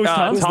 it was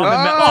Tom. Tom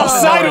and Matt. Oh,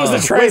 Side was the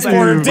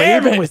transporter.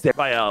 Damn Raven it. was there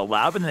by a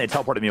lab, and then they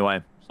teleported me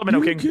away. Let me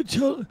know, King.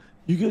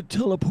 You could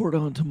teleport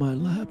onto my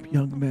lap,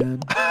 young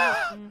man.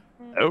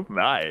 Oh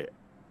my.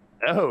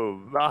 Oh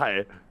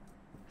my.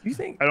 You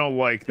think? I don't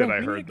like that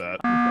I heard that.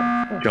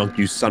 Junk,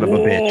 you son of a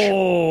bitch.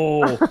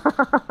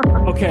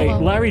 Oh. Okay,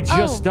 Larry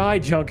just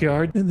died,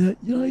 Junkyard. And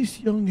that nice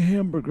young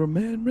hamburger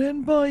man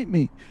ran by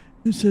me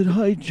and said,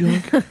 "Hi,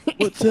 Junk.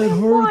 What's that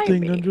hard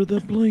thing under the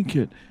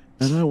blanket?"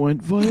 And I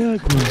went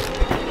Viagra.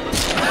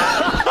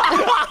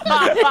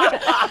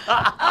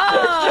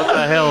 What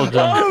the hell,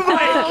 John? Oh my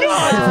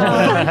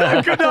god!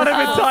 That could not have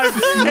been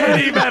timed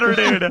any better,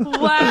 dude.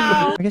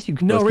 Wow. I guess you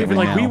No, both Raven, give it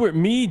like we now. were,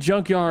 me,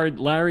 Junkyard,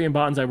 Larry, and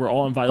Bonsai were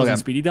all on vitals Okay. and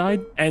Speedy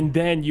died, and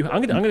then you.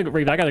 I'm gonna go,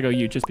 Raven. I gotta go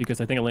you just because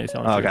I think Elena's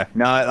telling Okay.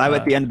 No, I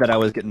at the end of that I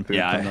was getting food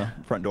from the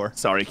front door.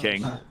 Sorry,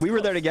 King. We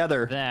were there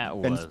together, That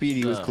and was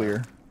Speedy was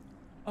clear.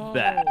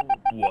 That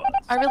was.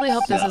 I really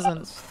hope this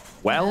isn't.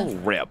 Well,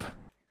 rip.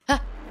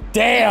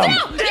 Damn! We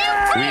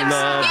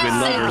love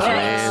when lovers win.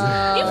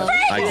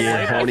 I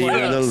get horny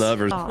with the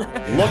lovers.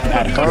 Look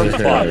at her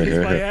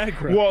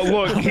butt. Well,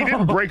 look, he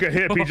didn't break a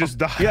hip. He just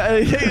died.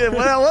 Yeah,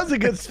 well, that was a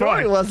good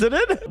story, wasn't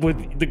it?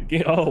 with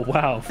the. Oh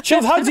wow.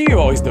 Chill, how do you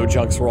always know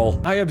Junk's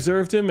role? I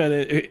observed him, and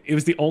it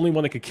was the only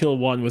one that could kill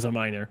one was a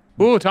minor.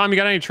 Ooh, Tom, you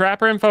got any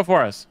trapper info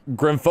for us?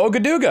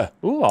 Grimfogaduga.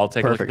 Ooh, I'll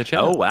take a look at the chat.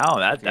 Oh wow,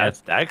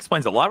 that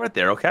explains a lot right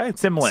there. Okay,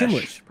 Simlish.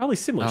 Simlish, probably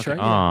Simlish, Okay. right?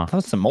 Yeah. Oh, That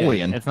was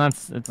Simoleon. it's not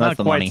That's quite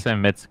the money.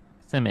 sim. It's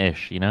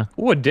sim-ish, you know.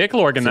 Ooh, a Dick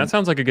Lorgan. That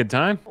sounds like a good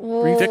time.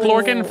 Dick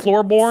Lorgan,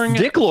 floor boring.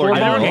 Dick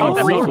Lorgan. I never Oh, named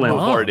oh, Freeflint oh.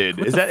 before, dude.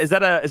 Is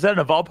that an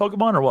evolved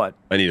Pokemon or what?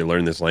 I need to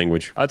learn this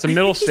language. It's a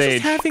middle He's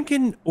stage. just having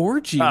an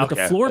orgy with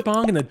okay. a floor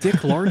bong and a Dick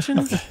Largen.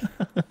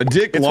 A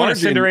Dick It's when a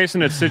Largen. Cinderace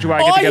and a Decidueye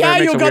get Oh together yeah, and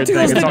makes you a got weird to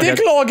thing. use It's the all Dick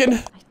good. Lorgan.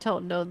 I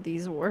don't know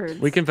these words.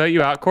 We can vote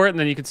you out, Court, and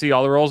then you can see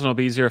all the rolls, and it'll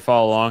be easier to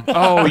follow along.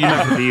 Oh, you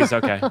meant for these.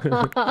 Okay.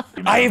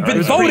 I have been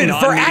was a pretty voted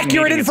for non-meeting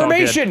accurate meeting, it's all good.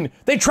 information.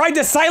 They tried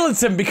to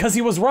silence him because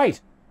he was right.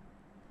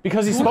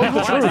 Because he spoke the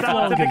Why is truth.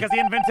 that because he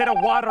invented a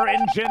water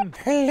engine.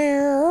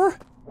 Hello.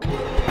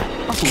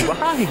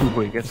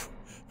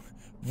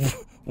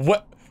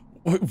 What?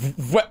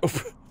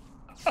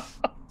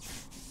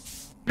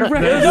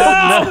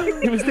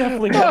 It was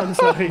definitely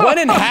Bonsai. When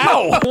and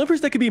how? The only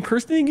person that could be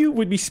impersonating you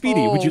would be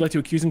Speedy. Would you like to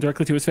accuse him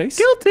directly to his face?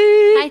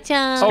 Hi,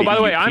 John. Oh, by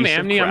the way, you I'm piece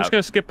of Amni. I'm crap. just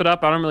gonna skip it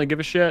up. I don't really give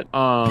a shit.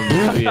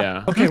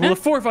 Yeah. Okay, well, the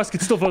four of us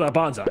could still vote out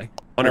Bonsai.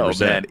 100%. Oh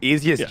man,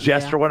 easiest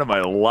gesture one of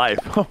my life.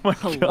 Oh my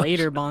god.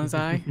 Later,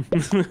 Bonsai.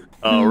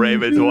 Oh,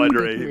 Raven's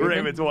wondering.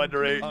 Raven's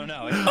wondering. Oh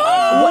no.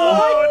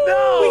 Oh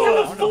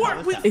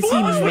no! Is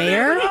he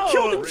mayor?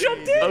 Oh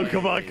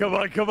come on, come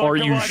on, come on. Are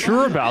come you on.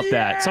 sure about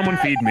that? Someone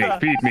feed me.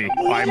 Feed me.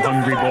 I'm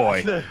hungry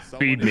boy.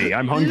 Feed me.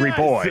 I'm hungry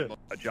boy.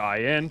 A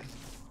giant.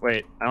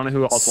 Wait, I don't know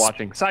who else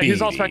watching. Side,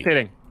 who's all Speedy.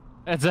 spectating?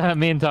 It's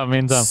me and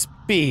Tom.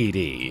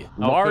 Speedy.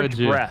 Large could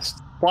you? breast.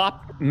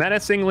 Flopped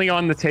menacingly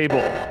on the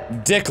table.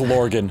 Dick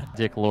Lorgan.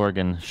 Dick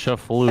Lorgan.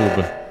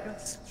 Shafloob.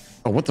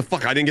 Oh, what the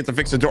fuck? I didn't get to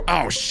fix the door.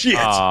 Oh, shit.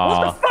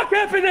 Aw. Fuck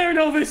happened there,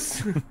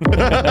 Novus?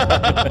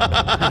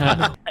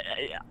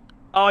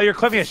 Oh, you're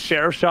claiming a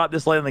sheriff shot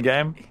this late in the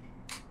game?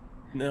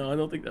 No, I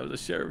don't think that was a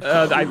sheriff.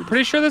 I'm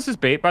pretty sure this is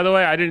bait, by the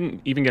way. I didn't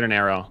even get an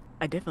arrow.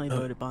 I definitely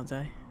voted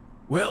Bonsai.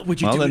 Well,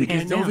 would you Well, do it then-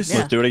 again, Yeah. Novus?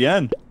 Let's do it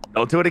again.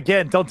 Don't do it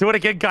again. Don't do it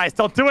again, guys.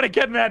 Don't do it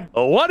again, man.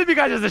 One of you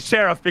guys is a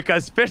sheriff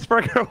because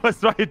Fishburger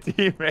was my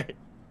teammate.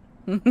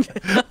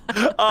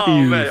 Oh,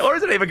 man. Or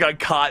is it even got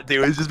caught,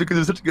 dude? It's just because it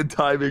was such good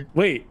timing.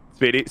 Wait.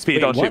 Speedy, Wait,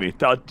 don't what? shoot me.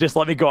 Just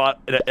let me go out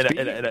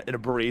in a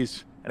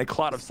breeze, in a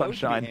cloud of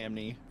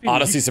sunshine.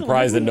 Honestly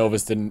surprised that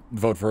Novus didn't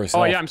vote for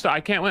herself. Oh, yeah, I'm sorry.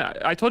 I can't win.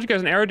 I told you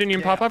guys an arrow didn't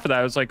even pop up for that.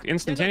 It was like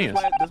instantaneous.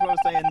 That's what I was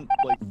saying.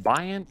 Like,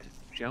 Biant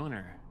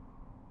Joner.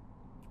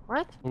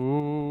 What?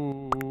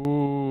 Ooh.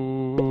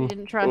 You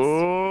didn't trust.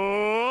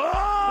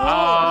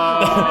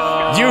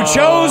 You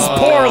chose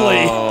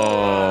poorly.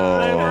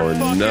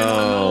 Oh,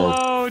 no.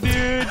 Oh,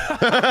 dude.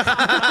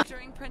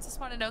 During Princess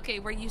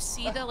Mononoke, where you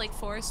see the like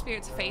forest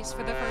spirit's face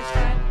for the first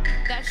time,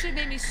 that shit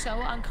made me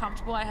so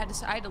uncomfortable. I had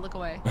to look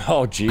away.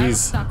 Oh, I jeez.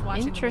 stopped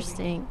watching.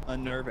 Interesting.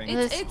 unnerving.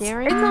 Is it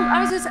scary?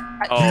 I was just.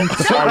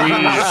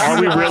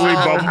 Are we really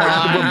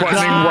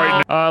buttoning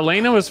right now?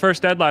 Lena was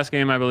first dead last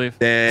game, I believe.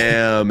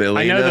 Damn,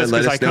 Elena, I know this let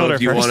 'cause I us know killed if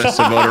her you want first. us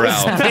to vote her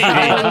out. Three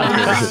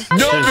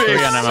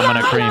on I'm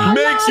gonna cream.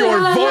 Make your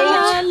vote.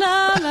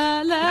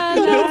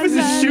 Novus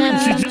is shooting.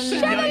 She just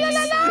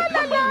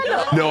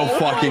No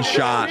fucking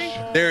shot.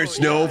 There's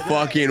no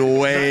fucking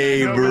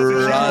way,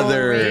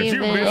 brother.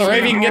 Raven. Oh,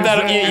 Raven, you can get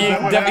that.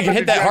 You can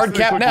hit that hard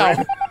cap now.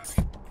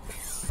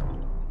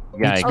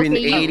 Guy. It's been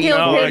Okay, you 80 killed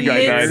Oh, him that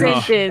guy died, huh?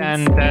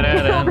 mid-sentence.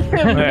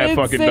 Yeah,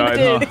 fucking died,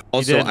 huh?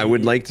 Also, I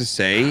would like to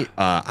say,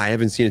 I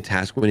haven't seen a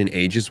task win in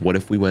ages. What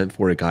if we went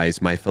for it,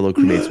 guys? My fellow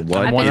crewmates,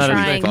 what I've if been we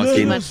trying too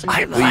fucking... much to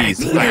do that. Please,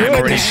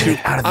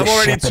 I'm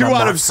already 2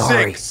 out of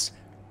 6.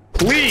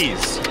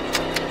 Please.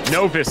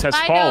 Novus has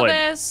I know fallen.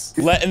 this.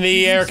 Letting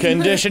the air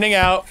conditioning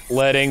out.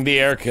 Letting the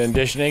air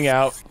conditioning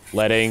out.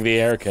 Letting the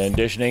air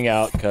conditioning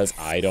out, because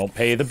I don't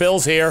pay the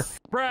bills here.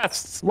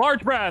 Breasts.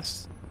 Large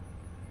breasts.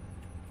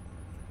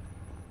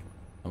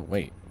 Oh,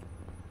 wait.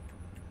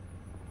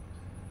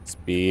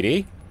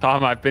 Speedy?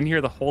 Tom, I've been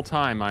here the whole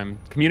time. I'm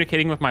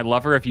communicating with my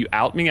lover. If you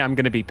out me, I'm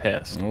gonna be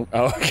pissed. Okay.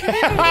 Oh,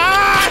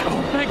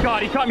 thank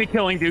God, he caught me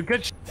killing, dude.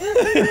 Good sh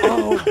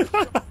Stop it.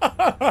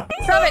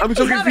 I'm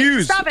so Stop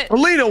confused. It. Stop it.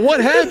 Elena, what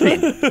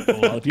happened? A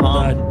lot of people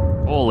died.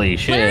 Holy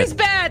shit. Larry's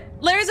bad.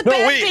 Larry's a No,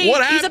 bad wait, thief.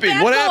 what He's a happened?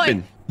 bad What boy.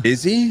 happened?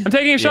 Is he? I'm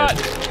taking a shot.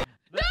 Fucking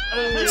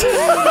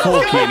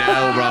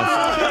hell, bro.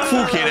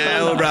 fucking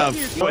hell,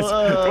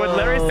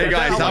 bruv. Hey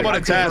guys, how about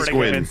a task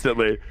win?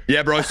 Instantly.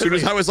 Yeah, bro. As soon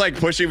as I was like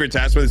pushing for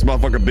task win, this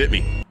motherfucker bit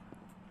me.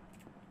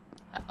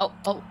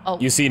 Oh.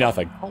 You see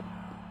nothing. Oh,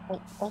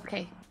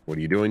 okay. What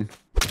are you doing?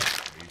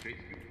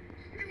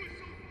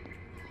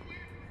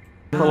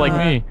 For like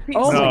me.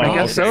 Oh, No, I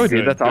guess so,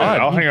 dude. That's odd.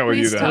 I'll hang out with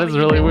you Please then. tell That is me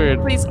really you weird.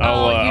 did. Please,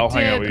 I'll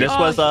hang out with you. This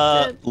was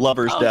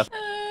lover's death.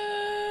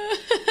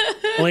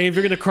 Lane, if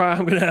you're gonna cry,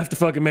 I'm gonna have to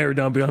fucking marry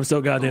Dumpy. I'm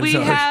so goddamn We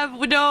sorry. have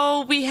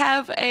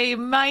a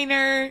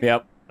minor.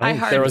 Yep. I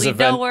hardly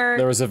know her.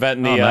 There was a vent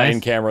in the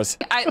in cameras.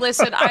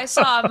 Listen, I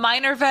saw a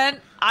minor vent.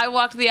 I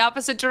walked the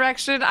opposite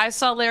direction. I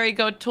saw Larry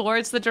go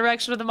towards the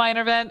direction of the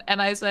minor vent,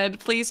 and I said,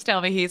 please tell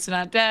me he's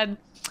not dead.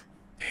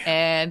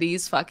 And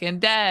he's fucking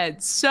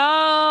dead. So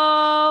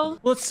Well,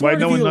 it's smart Why'd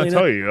no of one you, not Elena.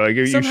 tell you? Like,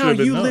 you should Somehow have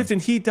been you known. lived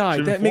and he died.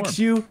 Should That makes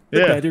inform. you the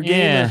Yeah. better gamer.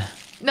 Yeah.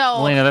 no.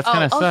 Elena, that's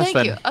kind of sus. thank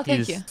that you. Oh,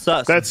 thank you.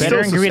 Sus. That's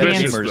Better still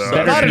ingredients, suspicious, though.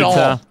 better Not at all.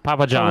 pizza,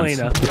 Papa John's.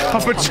 Elena.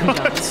 Papa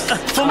John's.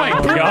 Oh my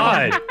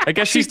god. I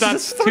guess she's not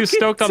too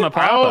stoked on the I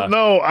Papa. don't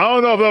know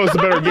if that was the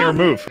better gamer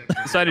move.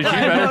 Decided you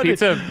better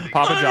pizza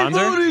Papa John's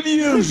are?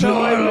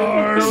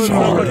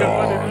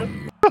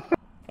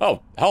 Oh,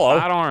 hello.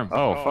 Flat arm.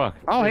 Oh, fuck.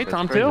 Oh, hey,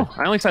 Tom, too.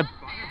 I only said...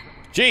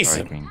 Jeez.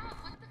 You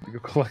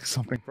could collect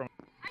something from.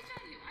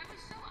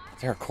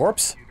 Is there a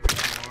corpse?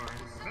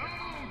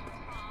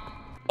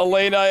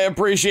 Elena, I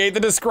appreciate the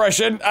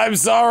discretion. I'm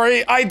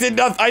sorry. I did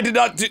not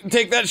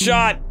take that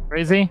shot.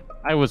 Crazy?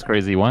 I was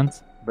crazy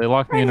once. They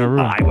locked me in a room.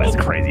 I was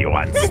crazy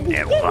once and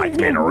locked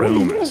me in a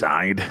room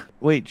inside.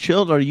 Wait,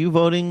 Chilled, are you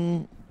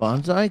voting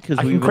Bonsai? Because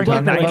we've been crank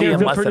talking that about idea in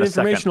less than a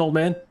information, second. old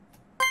man.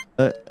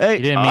 Hey,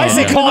 You didn't mean I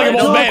say it. calling him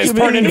old man is Talk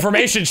to pertinent me.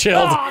 information,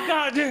 Chilled. Oh,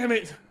 god damn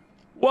it.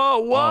 Whoa,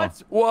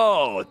 what?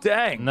 Whoa,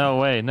 dang. No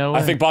way, no way.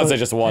 I think Bonsai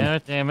just won. Damn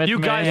it, damn it, You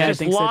guys man.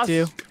 just lost.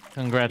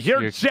 Congrats.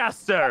 You're you're-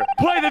 Jester.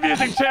 Play the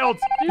music, Chilled.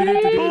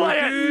 Play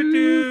it.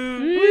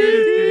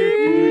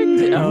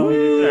 I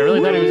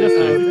really thought he was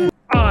just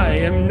I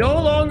am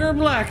no longer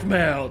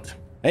blackmailed.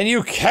 And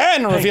you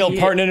can reveal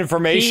pertinent He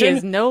information.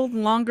 is no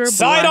longer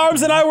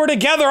Sidearms and I were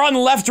together on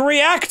left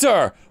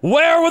reactor.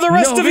 Where were the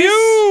rest of Novice.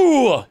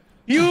 you?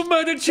 You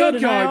murdered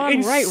Junkyard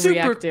in right super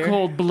reactor.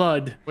 cold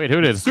blood. Wait, who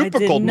did? Super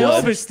did cold not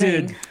blood. Novus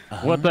did.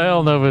 What the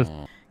hell, Novus?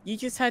 You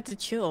just had to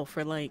chill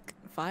for like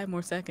 5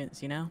 more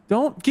seconds, you know?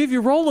 Don't give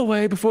your roll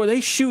away before they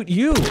shoot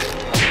you.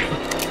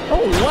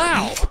 Oh,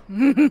 wow.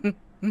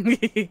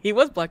 He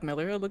was Black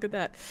Miller. Oh, look at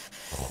that.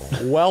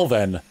 Well,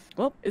 then.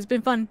 Well, it's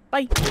been fun.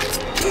 Bye.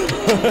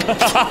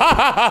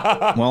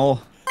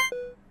 Well,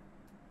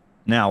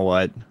 now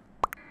what?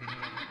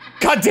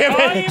 God damn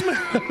it.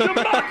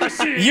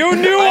 Democracy. You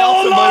knew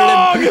all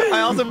along. I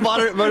also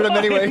voted him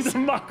anyways.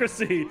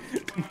 Democracy.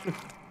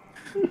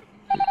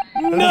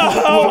 No,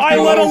 I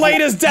let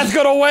Elena's death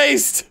go to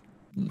waste.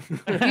 You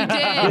did. Good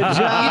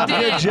job.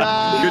 Good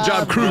job. Good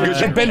job, crew. Good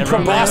job. Ben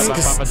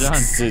Proboscis. Papa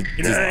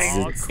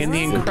John's. In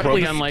the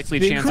incredibly unlikely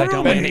chance I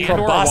don't win and or a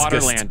Proboscis. water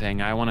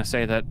landing, I want to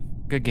say that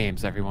good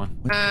games, everyone.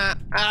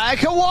 I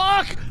can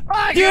walk.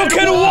 You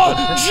can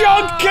walk.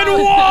 Junk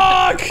can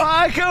walk.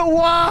 I can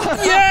walk.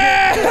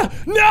 Yeah.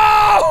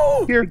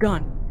 No. You're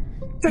gone.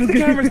 Check the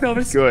cameras,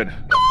 Elvis. Good.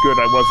 Good.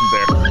 I wasn't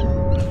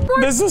there.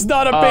 This was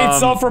not a paid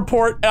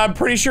self-report, and I'm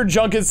pretty sure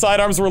Junk and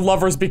Sidearms were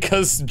lovers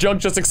because Junk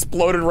just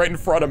exploded right in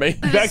front of me.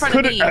 That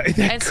could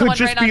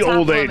just be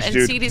old age,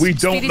 dude. We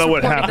don't know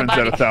what happens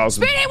at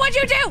 1,000. Speedy, what'd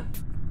you do?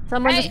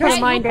 Someone just put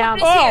a mine down.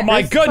 Oh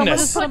my Someone goodness!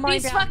 just put a Put mine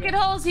these down fucking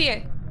holes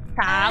here.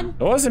 Tom.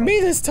 It wasn't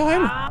me this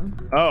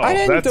time. Oh, I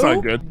didn't that's do.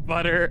 not good.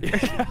 Butter.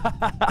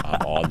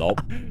 Oh no!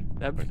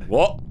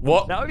 What?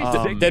 What? That would be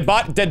sick.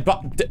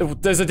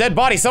 There's a dead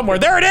body somewhere.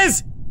 There it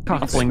is.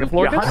 Toppling the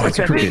floor. Yeah,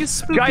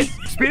 100%. Guys,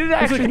 Speedy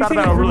actually thought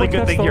about a really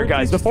good thing here,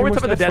 guys. Before we talk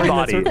about the dead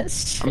body,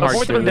 guys,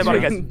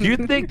 do you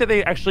think that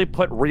they actually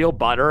put real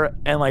butter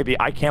and like the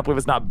I can't believe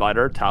it's not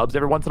butter tubs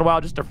every once in a while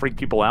just to freak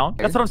people out?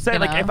 That's what I'm saying.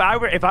 Like if I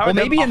were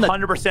maybe in the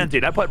 100%,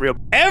 dude, I put real.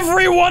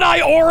 Everyone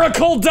I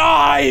oracle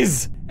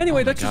dies.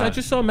 Anyway, that's just I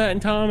just saw Matt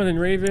and Tom and then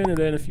Raven and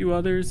then a few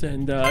others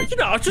and you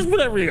know, it's just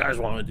whatever you guys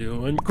want to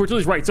do. And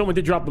Cortelia's right, someone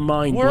did drop a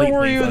mine. Where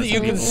were you that you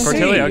can see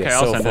okay,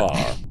 I'll so send far?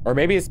 it. Or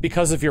maybe it's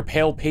because of your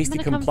pale, pasty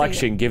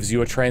complexion gives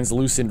you a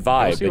translucent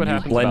vibe see what and you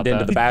happens blend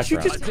about into the that. Did you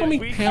background. just call me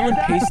pale and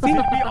pasty?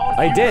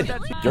 I did.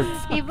 You're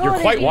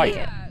quite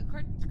white.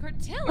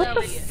 What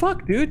the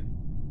fuck, dude?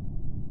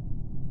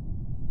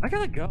 I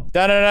gotta go.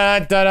 Da da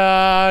da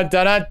da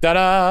da da da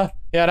da.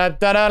 Yeah da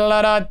da da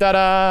da da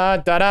da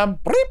da da.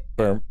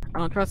 I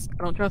don't trust.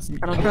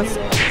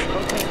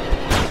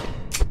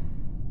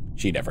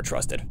 She never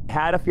trusted.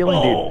 Had a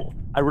feeling, dude.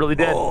 I really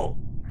did.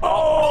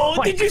 Oh,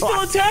 did you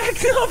still attack?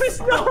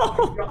 Elvis?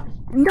 No.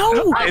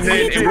 No. And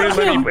then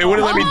it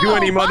wouldn't let me do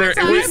any mother.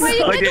 There's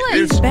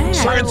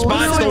certain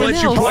spots don't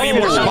let you put any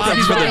more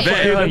spots for the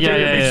vet.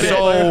 Yeah.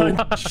 So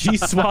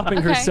she's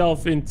swapping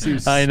herself into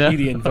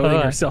Speedy and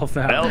voting herself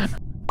out.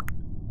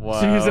 Wow.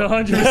 She's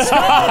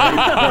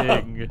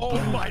 100%. Oh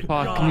my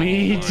Fuck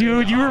me,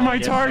 dude. You were my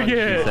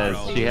target. She says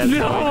she has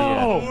no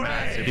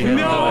idea. She has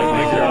no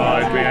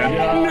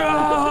idea.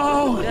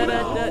 No.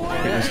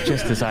 It's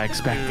just as I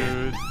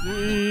expected.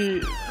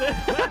 Good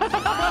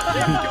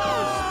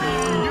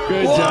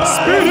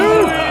job.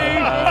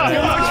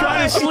 Good luck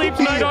trying to sleep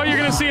tonight. All you're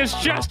gonna see is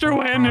Jester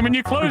win, and when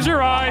you close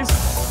your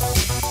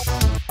eyes.